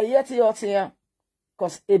Benjamin, I hear to your tear.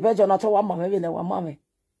 Because a Benjamin not one mammy, and one mammy.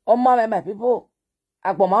 Oh, mammy, my people.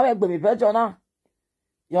 I go mammy, baby Benjamin.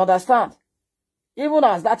 You understand? Even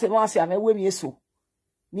as that once I may win you so.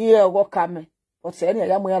 Near what come. But say any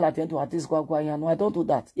young man attend to this guy, no, I don't do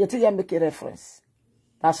that. You tell you make a reference.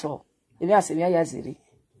 That's all. Even as me yaziri.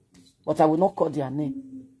 But I will not call their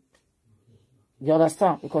name. You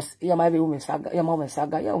understand? Because you might be saga, you might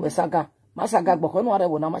saga, you saga. Masaga, but when I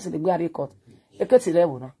will not be a record. A cutty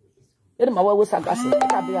level. Then my way saga say,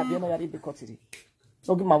 I be a biano yari be cutty.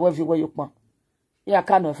 Don't give my way where you want. Yeah,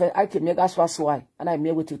 kind of, I can make us fast why, and I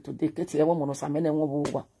may with you today. Kitty, a woman or some men and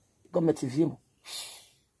one go met view.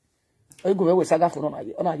 I go away saga for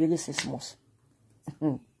on a year 6 months.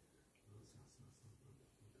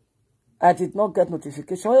 I did not get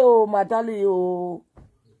notification. Oh, my darling, oh.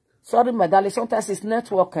 Sorry, my darling. Sometimes it's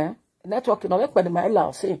network, eh? Network, you know, like when my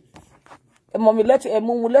allow, say. And mommy let a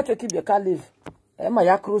moon let her keep your car live. And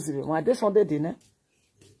my cruise, my day Sunday dinner.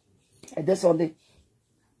 A day Sunday.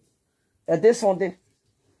 A day Sunday.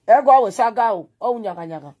 I go with saga, oh,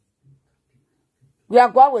 yaga. We are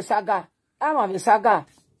going with saga. I'm on the saga.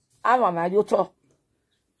 I'm on my yoto.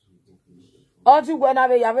 All you when I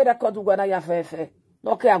have a code when I have a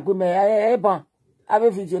okay, I'm good, man. I have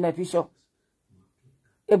a video in a picture.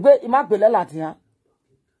 A great immaculate latia.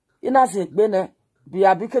 In as it been be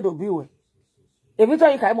a big of view. Every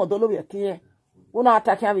time you come on Dolo, clear. Una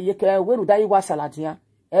attack him, you can, where would I was salatia?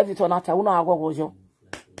 Every time after una was you.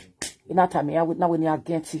 In that time, I would now when you are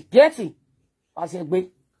Getty. Was a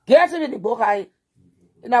great. Getty in the book, I.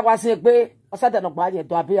 And I was a great. I said that nobody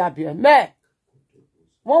do a beer. Me.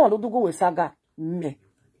 One will do go with saga. Me.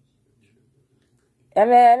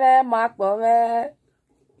 Mark Bove,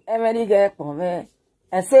 Emily get for me,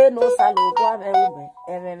 and say no saloboa,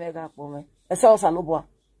 mega for me, and so saloboa.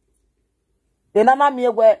 The Nana me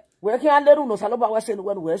where can I no saloba was in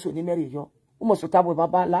one west when you marry you. Almost to table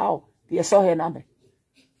Baba Lao, the saw her number.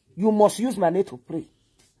 You must use my name to pray.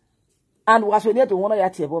 And was when you to one of your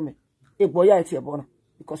table, a boy at your bonnet,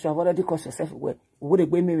 because you have already cost yourself away. Would it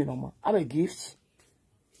bring me no more? I'm a gift.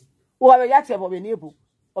 Or a yat of a neighbor,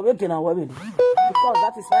 or making our wedding. Because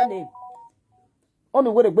that is my name.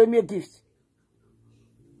 Only way to bring me a gift.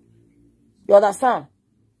 You understand?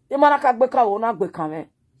 The man can't be called, not be coming.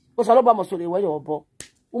 Because all about must be where you're born.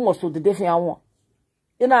 Who must do the different I want.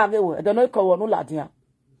 In our way, I don't know call no ladia.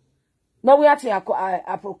 No, we actually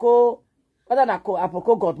apropos, whether I call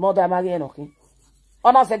apropos godmother, I'm again, okay.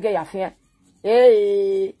 Honors a gay affair.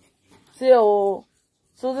 Hey, see, oh,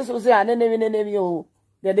 Suzy, and then name you.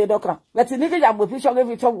 The day doctor. But in the jam with picture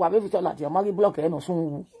every time, every time like your maggie block, eh, no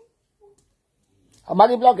soon. A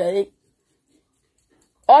maggie block, eh?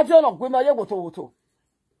 All John of Gwima, you go to.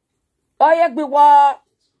 Oh, yeah, be what?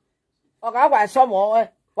 Okay, I saw more,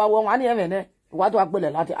 while one year, what do I put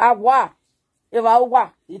a lot? Ah, what? If I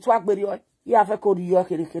wa, it's what with you. You have a code, you are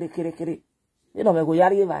kiri. You know, me go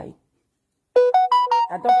yari vai.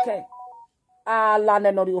 I don't care. Ah,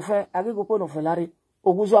 land no your friend, I will go put no Ferrari,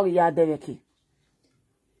 or who's all ya deveki.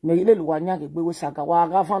 Me ile luwanya ke gbe we saga wa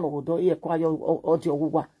ga fan odo e kwa yo odi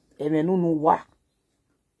ogwa e menunu wa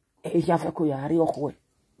e ya fe ko ya ri okwe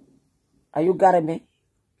ayu gare me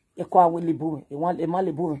e kwa we libu e wan e ma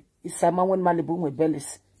libu e sama won ma libu me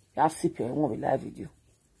belis ya sipe won be live video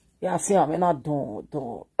ya si am na don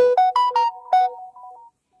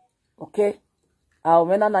okay a o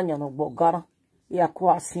me na nanya no gbo gara ya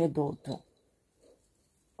kwa si do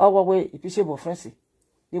owo we ipise bo friendship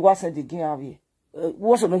ni wa se di gin awie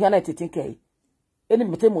what's no here to think any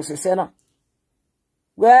metemo se na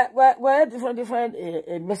where different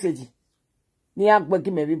message ni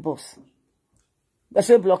agbagi me boss be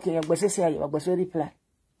say blocking and be say you be say reply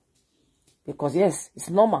because yes it's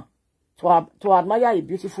normal to admire a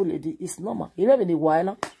beautiful lady is normal you never need why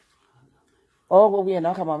na oh we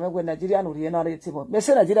na kama me Nigeria no re na re tibo me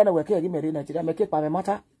say Nigeria na we ke me re Nigeria me ke pa me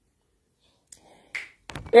matter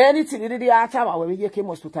anything really after we we came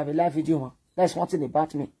must to have a live video. That's one thing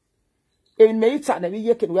about me. In me time we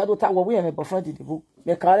ye can we do that we am boyfriend in the book.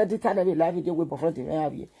 Me carry the time we live video we boyfriend in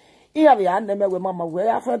have here. Here we and me we mama we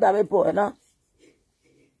are friend that we boy na.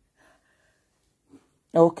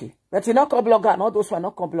 Okay. But you not come blogger, not those one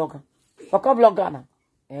not come blogger. Or come blogger na.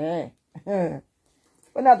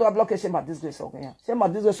 When I do a blockage my this way so here. Say my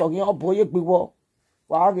this way so here boy ye gbe wo.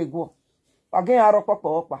 Wa ge go. Wa ge aro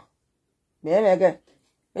popo opa. Me again.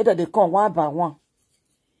 It they come one by one.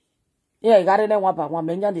 Yeah, you got it one by one.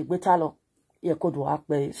 Many the better you could work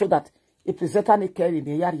by so that if presenter ni carry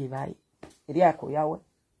me yari vai. Iria ko yawe.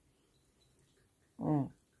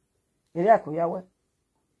 Iria ko yawe.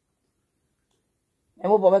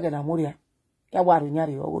 Emo bobe ke na muria. Ya waru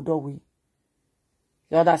nyari o do wi.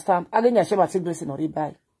 You understand? Agenya sheba secret no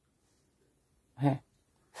ribai.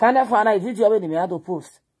 Fana video we ni me ado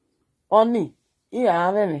post. Oni, iya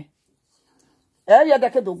ameme. Ya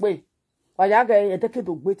deke do gbe. Wa ya ga deke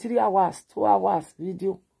do gbe 3 hours, 2 hours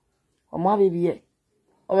video. O ma baby e.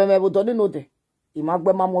 O me bo do ni no de.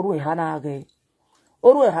 imagbe mamoru ehana age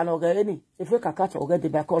oru ehana oge ni efe kakata oge de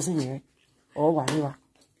ba cousin yen o wa ni wa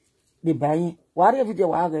de bayin wa re video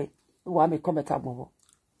wa age wa me comment agbo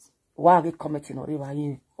wa age comment no re ba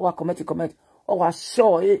yin o wa comment o wa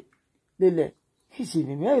show lele hiji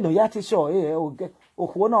me no ya ti show oge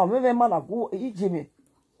okuo na o me ma na gu hiji me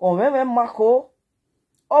o me ma ko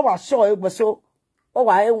o wa show egbeso o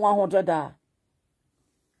wa 100 da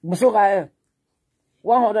gbeso ga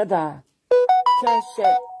 100 da 10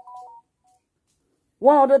 share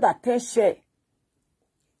 110 share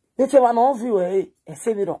ete wa no view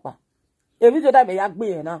se mi ropa e video da me ya gbe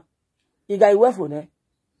yen na iga iwe fo ne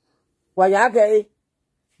wa ya ga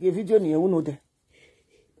ge video ni ewu no de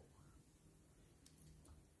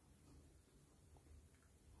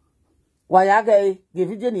wa ya ga ge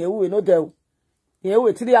video ni ewu no de ye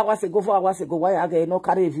we 3 hours ago 4 hours ago wa ya ga no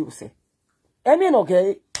carry view se emi no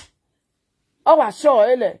ge o wa show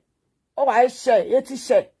ele o wa share 80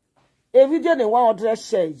 share a video ni 100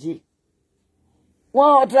 share ji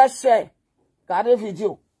 100 share carry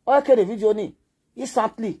video o ke the video ni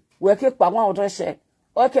instantly we ke pa 100 share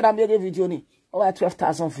o ke na me video ni o wa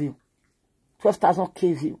 12,000 view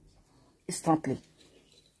 12,000 view instantly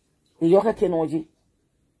e yo ke no ji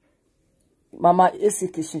mama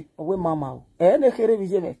esikishi owe mama o ne kere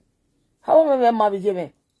video me how me ma video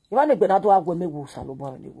me iba ne gbe na to agbo mewu salo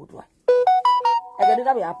bo ni wodo agadi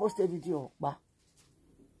da be post video ba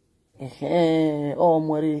o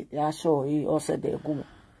mwere ya show o se de gumo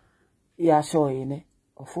ya show ne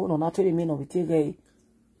o phone na tell me no be take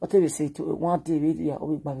o tell say to one day video o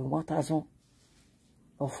be gba 1,000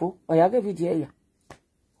 o fo o ya ge video ya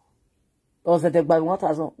o se de gba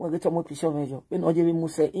 1,000 we get mo picture mejo be no je bi mu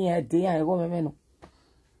se iyan de yan ego me no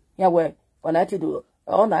ya we o na ti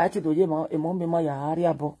do je mo e mo be ma ya ari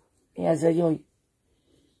abo iyan ze yo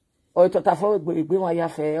o to ta fo gbe wa ya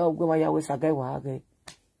fe o gbe wa ya we saga wa ge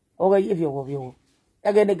o ga yivi o bio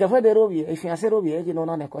ege ne gafa de robi e fiance robi e no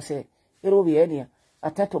na ne ko se e robi e ni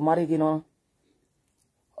atento mari gi no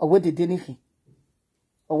o we de denihi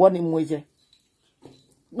o woni mweje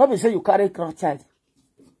no be say you carry child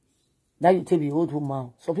now you take the old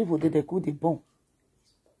woman. Some people they could the bomb.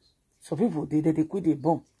 Some people they quit the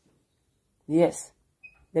bomb. Yes,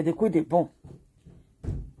 they quit the bomb.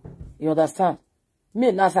 You understand?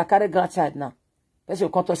 Me now, I carry grandchild now. Let's say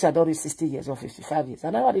you can't touch already 60 years or 55 years.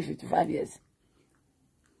 I never did 55 years.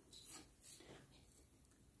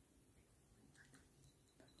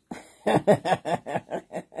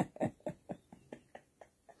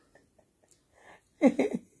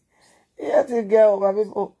 Yes, girl, my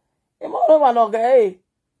people. Imoro manoge, hey.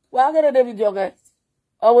 Wa get the video, okay?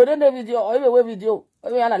 Or we the video, or we video,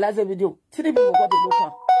 or we analyze the video. 3 people got the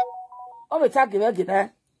look. Or we talk again, eh?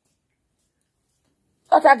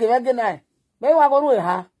 Or talk again, eh? May wa go to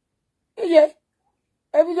ha. Iye.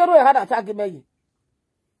 E video do ha that talk me.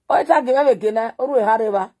 Or talk again, eh? Or we ha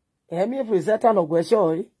reba. E me presenter no go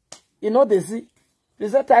show. You know the see.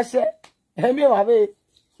 Presenter share. E me wa be.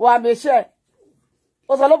 Wa me share.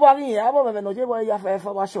 O salo bo ani ya bo me no je bo ya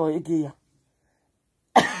fa wa show igi ya.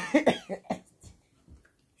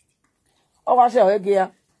 O wa show igi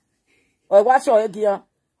ya. O wa show igi ya.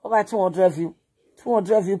 O ga 200 view.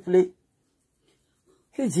 200 view play.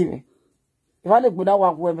 Hiji me. If I le gbuda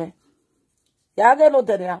wa gwe me. Ya ga no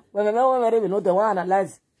tere ya. We me no the one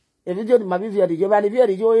analyze. E video ni ma video di je ba ni video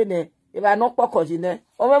di jo ne. E ba no poko ji ne.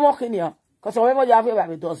 O me mo kini ya. Cause o me mo ya fe ba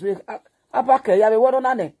me dos we. Apa ke ya be wodo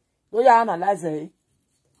na ne. Do ya analyze e.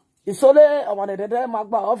 It's only on the day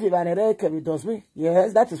magba of you and a can does me.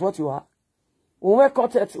 Yes, that is what you are. Ume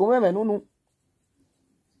contact, menunu.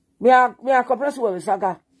 Me a compress with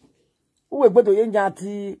saga. Uwe bedo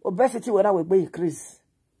yenjati obesity when I will be increase.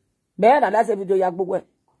 Man, and that's a video yagbo.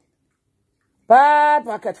 Bad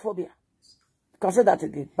market phobia. Consider that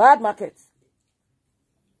again. Bad market.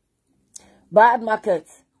 Bad market.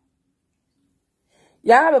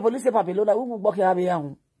 Ya have a police papillona who will walk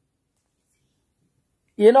here.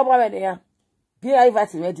 You know what I mean? Be I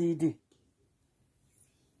vaccinated.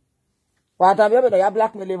 What I'm able to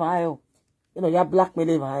blackmail my you know, you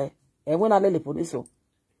blackmail my and when I let the police,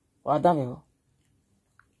 what damn you.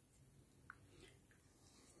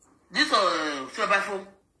 This so by phone,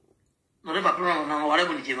 no river pro, no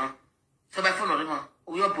whatever you want. So by phone, no river,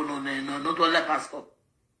 we open no to let passport.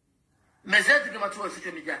 Message to give a to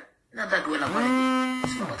social media. Not that well, I'm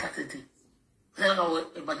it's not that thing. Then I will,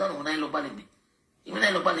 if I don't know, I look bad. Even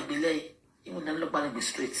I look back the lay, even I look back the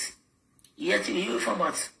streets. Yet you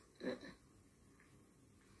format.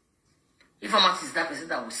 Informat is that person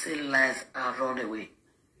that will say lies and run away.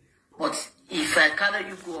 But if I carry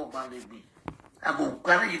you go up and me, I go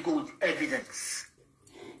carry you go with evidence.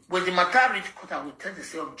 When the matter reach court, I will tell the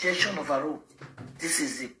say objection overruled. This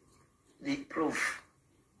is the proof.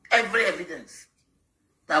 Every evidence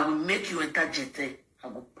that will make you enter JT, I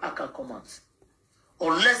will pack a comments.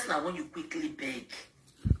 Unless now when you quickly beg,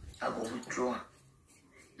 I will withdraw.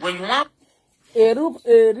 When you want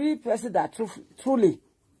a real person that truly,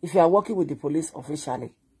 if you are working with the police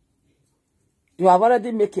officially, you have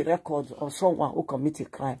already made a record of someone who committed a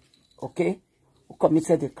crime, okay? Who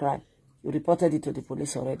committed the crime. You reported it to the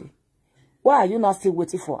police already. Why are you not still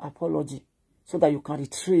waiting for apology so that you can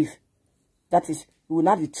retrieve? That is, you will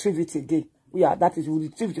not retrieve it again. That is, you will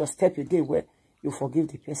retrieve your step again where you forgive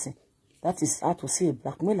the person. That is how to say a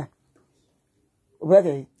blackmailer.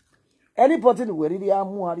 Whether anybody will really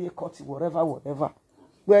whatever.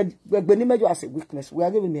 When you measure as a weakness, we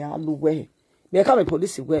are giving me a look where. They come a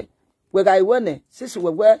police where. Where I went, since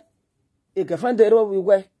we were a girlfriend, we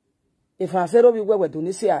were. If I said we were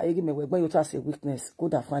Tunisia, I give me when you touch a weakness,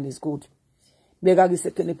 good I find is good. Bega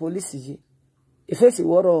second police. If it's a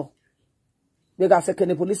war, Bega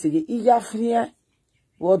second police, iya free,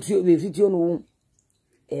 what you video no,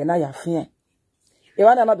 and I have fear. If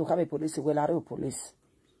I not to have a police, well, I will police.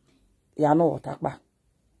 Ya know what back.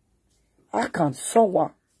 I can't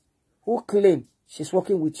someone who claim she's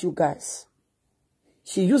working with you guys.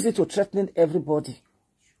 She used it to threaten everybody.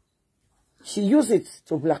 She used it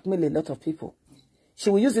to blackmail a lot of people. She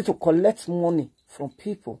will use it to collect money from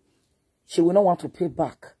people. She will not want to pay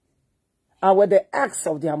back. And when they ask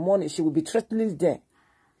of their money, she will be threatening them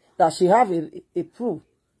that she have a proof.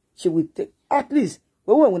 She will take, at least,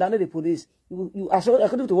 when we know the police, you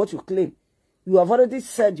according to what you claim, you have already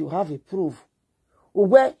said you have a proof.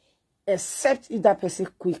 Where, except if that person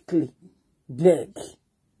quickly beg.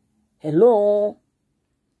 Hello?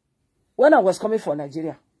 When I was coming from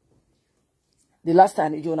Nigeria, the last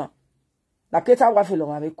time in Jonah, na keta wafelo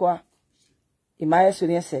mamekwa, imaye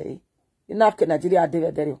sunye say, inafke Nigeria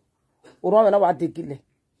deve dereo. Uruwa wa degile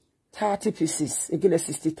 30 pieces, egile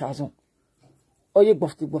 60,000. Oye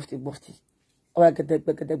gbofti. Oye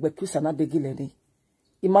gedegbe kusa na degile ni.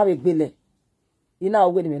 Imawe gbele. Ina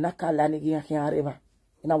owe ni me na kala ni giya areba.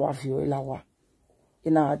 Ina wafio ilawa.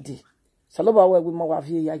 Ina adi. Saloba we ma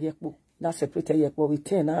wafio ya yekpo. Na separate yekpo we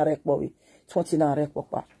 10 na rekpo we 20 na rekpo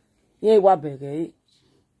pa. Ye wa bege.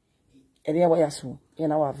 Eni wa yasu.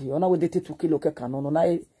 Ina wafio. Ona we dete 2 kilo ke kanono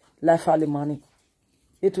na life ali money.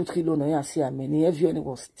 2 kilo no ya si ameni. Every one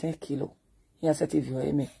was 10 kilo. Ya set if you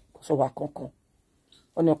eme. So wa konkon.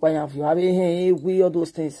 On your point of view, we all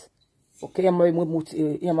those things. Okay, I'm a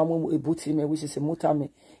booty me, which is a motor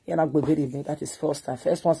me, and I go very me. That is first time.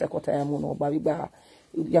 First one, second time, no, but we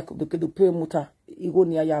do pay motor. You go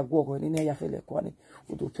near your go, and near your fellow quani,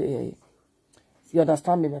 who do pay. You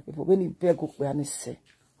understand me, my people? When you beg, when say,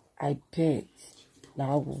 I paid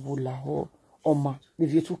now, Wahala, Oma,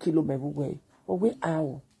 if you 2 kilo every way, but we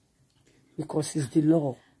are because it's the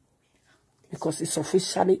law, because it's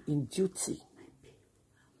officially in duty.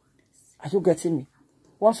 Are you getting me?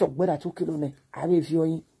 Once of better 2 kilo ne, I review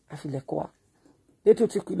you, I feel like quoi. They 2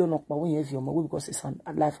 kilo no but when you have your mother because it's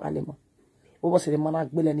a life element. What was the man I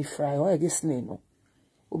bill any fry or I guess no.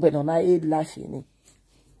 But on I aid life in it.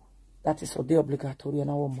 That is for the obligatory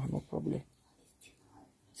and our man, no problem.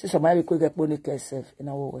 Since I could get money self in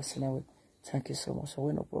our West anyway. Thank you so much. So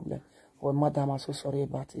we no problem. Or madam, I'm so sorry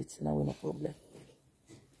about it. Now we no problem.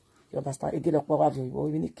 You understand? It did a power of you, or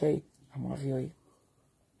even a I'm of you.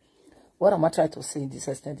 What am I trying to say in this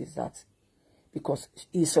extent is that because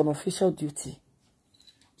it's an official duty.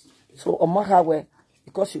 So on my way,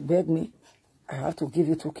 because you beg me, I have to give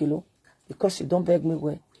you 2 kilo. Because you don't beg me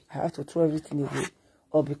well, I have to throw everything away.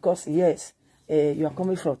 Or because yes, you are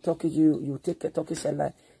coming from Turkey, you take a Turkish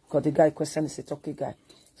airline because the guy question is a Turkey guy.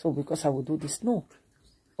 So because I will do this, no.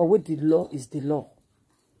 Or with the law is the law.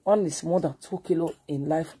 One is more than 2 kilo in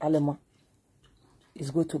life element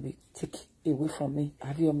is going to be taken away from me.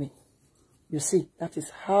 Have you me? You see, that is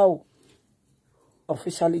how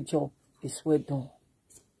officially job is well done.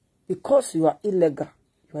 Because you are illegal,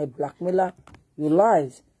 you are a blackmailer, you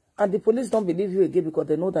lies, and the police don't believe you again because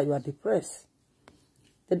they know that you are depressed.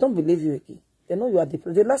 They don't believe you again. They know you are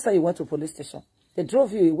depressed. The last time you went to police station, they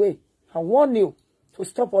drove you away and warned you to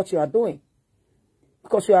stop what you are doing.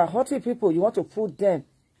 Because you are hurting people, you want to put them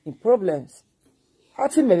in problems.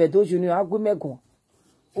 Hurting me, those you know,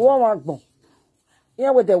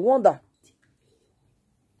 yeah, with the wonder.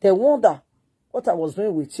 They wonder what I was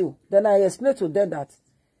doing with you. Then I explained to them that,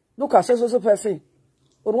 look at so person.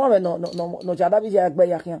 No jada bi agbe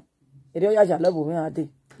yakian. Ere o ya jalebu me ade.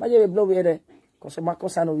 Ma je blow here cause ma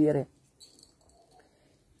kosa no here.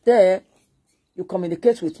 There you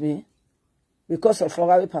communicate with me because of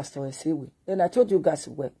our pastor Sewe. Then I told you guys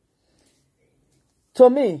well, To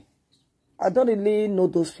me, I don't really know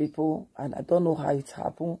those people, and I don't know how it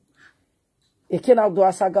happened. It came out do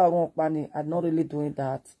a saga wrong money. I'm not really doing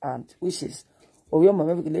that, and which is, we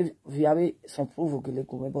have some proof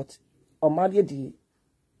of but on the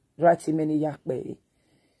right many yak bay.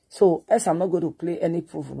 So as I'm not going to play any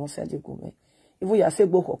proof, no send you go. If we are say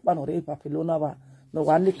go up or papillona, no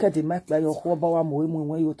one naked the mac by your hoba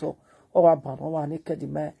when you talk, or about one naked the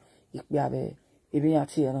mac, if we have a even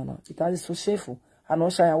at here. No, it is so shameful. I know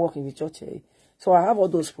I work in the church. So I have all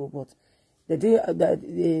those proof, but the day that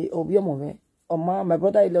the Obiomove, or my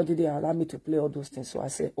brother-in-law didn't allow me to play all those things. So I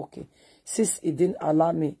said, okay, since it didn't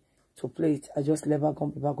allow me to play it, I just never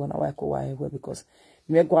gonna be back on a because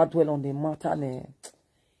me go dwell on the matter and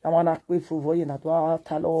I wanna quit for you and I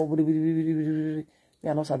tell all me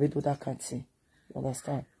I not sabi do that kind of thing. You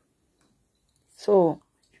understand? So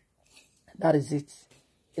that is it.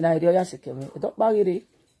 In idea, she came. It don't marry.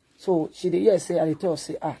 So she did yes say and tell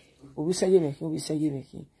say we say you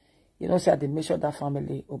making. You know say they measure that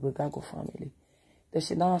family Obrigago family. Then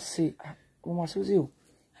she now say Mama Suzy,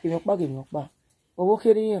 give me back. Owo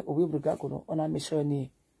kere yen obi Obrigago no ona measure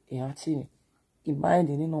ni e anti me. In mind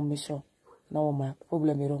ni no measure. Now my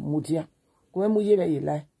problem ero mudia. Ko mu ye be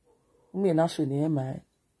lie. Me na so ni e mai.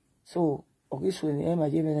 So ogi so ni e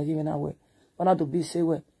mai give na we. Ona to be say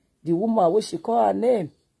we the woman wey she call her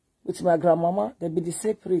name with my grandmama, they be the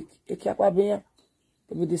same prick. They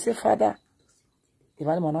be the same father. If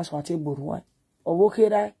I man ask what take boruwa, or walk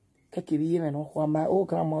here, kekibi yemen or my old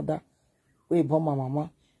grandmother, we born my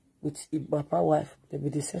mama with papa wife. They be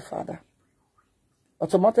the same father.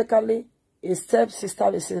 Automatically, a step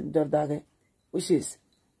sister is daughter, which is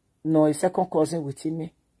no a second cousin with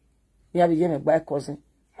me. Me have a by cousin.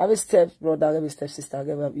 Have a step brother, have a step sister, have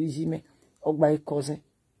a me or by cousin.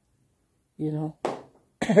 You know.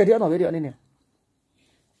 Very on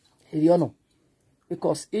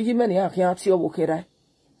because if many are can't see a walker,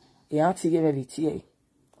 he auntie gave every tea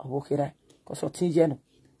a walker, because of Tijano.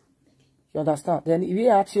 You understand? Then if you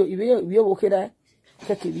ask you, if you walker,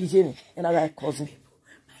 take it easy, and I got cousin.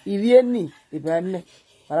 If you need, if I me,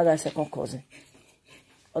 I got second cousin.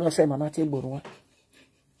 I don't say, man, I take one.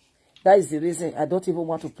 That is the reason I don't even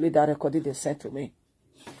want to play that recording they sent to me.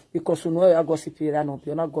 Because you know, I gossip here, no,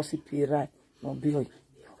 you're not gossip here, no, be.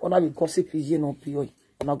 Ona be gossip you no pio.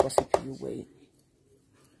 Ona gossip you way.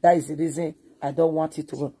 That is the reason I don't want it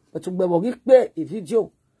to go. But to be a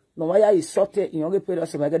video. No why is sorted in your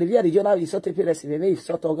parents. My God, if you are the journal is sorted parents, if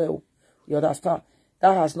sort of you understand.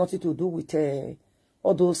 That has nothing to do with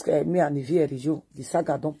all those me and the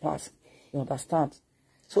saga don't pass. You understand?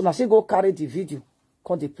 So now she go carry the video,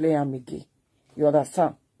 come the play and again. You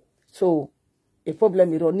understand? So a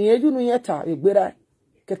problem is ni eju nu yeta e gbera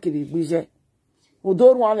kekiri gbije. We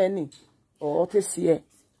don't want any or see.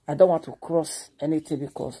 I don't want to cross anything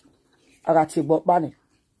because I got to but money.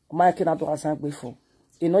 My cannot do as I'm before.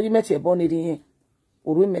 You know, you met your bonnet in here.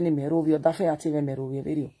 Or many merovia, daffy at even merovia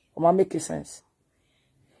video. Or make sense.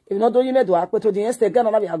 If not, do you met do I put to the instant gun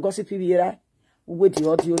and I gossip here with the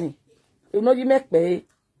audio. If not, you make pay.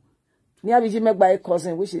 Near you make by a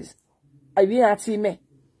cousin, which is I be at me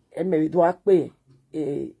and maybe do I pay.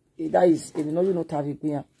 That is, if you know, you not have it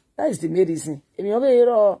here. That is the medicine. If you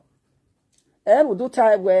know, will do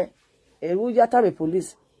time where a rule you have a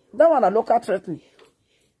police. That one a local threatening.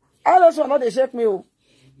 I also not they shake me. You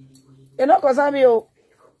know, cause I'm you.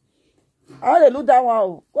 I look that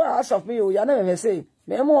one. Go ask of me. You never even say.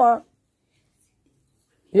 Memoir.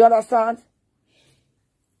 You understand?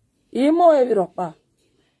 Imo every ropa.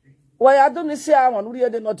 Why I don't say I want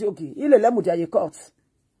to not okay. Il est là, moudia ye court.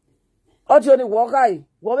 Audio ni walk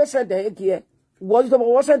what said the egg here.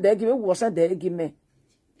 Wasn't there, wasn't there, give me.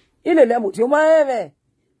 Il est là, moudia, my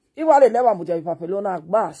il va aller là, moudia, papelona,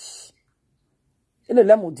 bash. Il est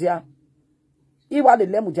là, moudia. Il va aller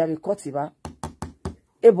là, moudia, cotiva.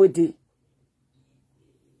 Every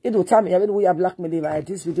it will tell me, we are blackmailing by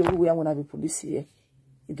this video, we are going to be police here.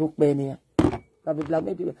 It don't pay me. I'll be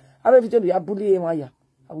blackmailing people. I have a video, you are bullying my.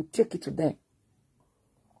 I will take it to them.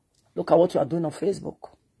 Look at what you are doing on Facebook.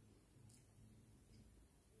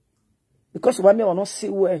 Because when you will not see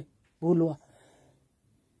where Bolo.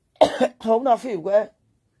 How not feel where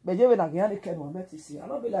but you will not get any kind of medicine. I'll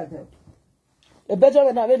not be like them. A better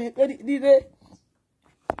than I really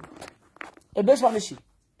a best one is she.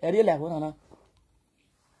 A real level.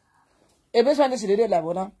 A best one is the real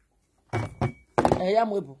level. A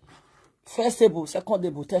yam webo. First table, second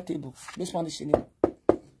table, third table. This one is she.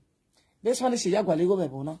 This one is she. Ya gwaligo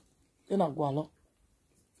webo na. You not gwalo.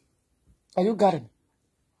 Are you got it?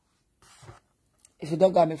 If you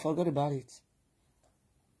don't got me, forget about it.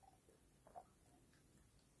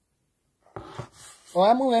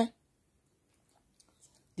 Or Mumy.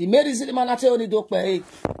 The main reason the man I tell you don't pay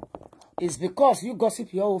is because you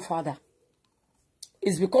gossip your own father.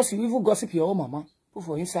 It's because you even gossip your own mama. Put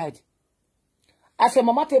for inside. As a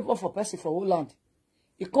mama take for person for whole land,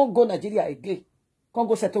 you can't go Nigeria again. Can't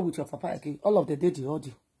go settle with your papa again. All of the day the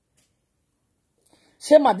audio.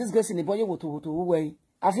 Shame at this grace in the boy you to way.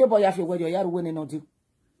 I feel boy I feel where your yard winning or do.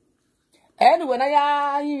 Anyway,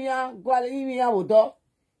 I would do.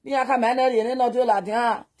 You come and not do like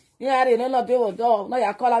that. You are not do. No,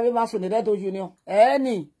 you call a woman from the Red Union.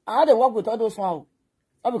 Any. I don't work with all those now.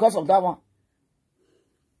 Not because of that one.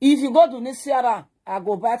 If you go to Nisiara, I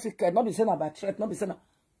go buy ticket. Not be saying about threat. Not be saying.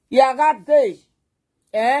 Yeah, got day.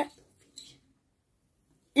 Eh?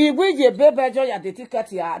 If we get baby joy at the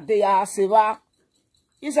ticket, yeah, they are seva.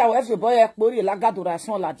 Is our every boy a body like that or a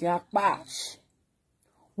son like that.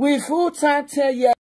 We full time 10 years.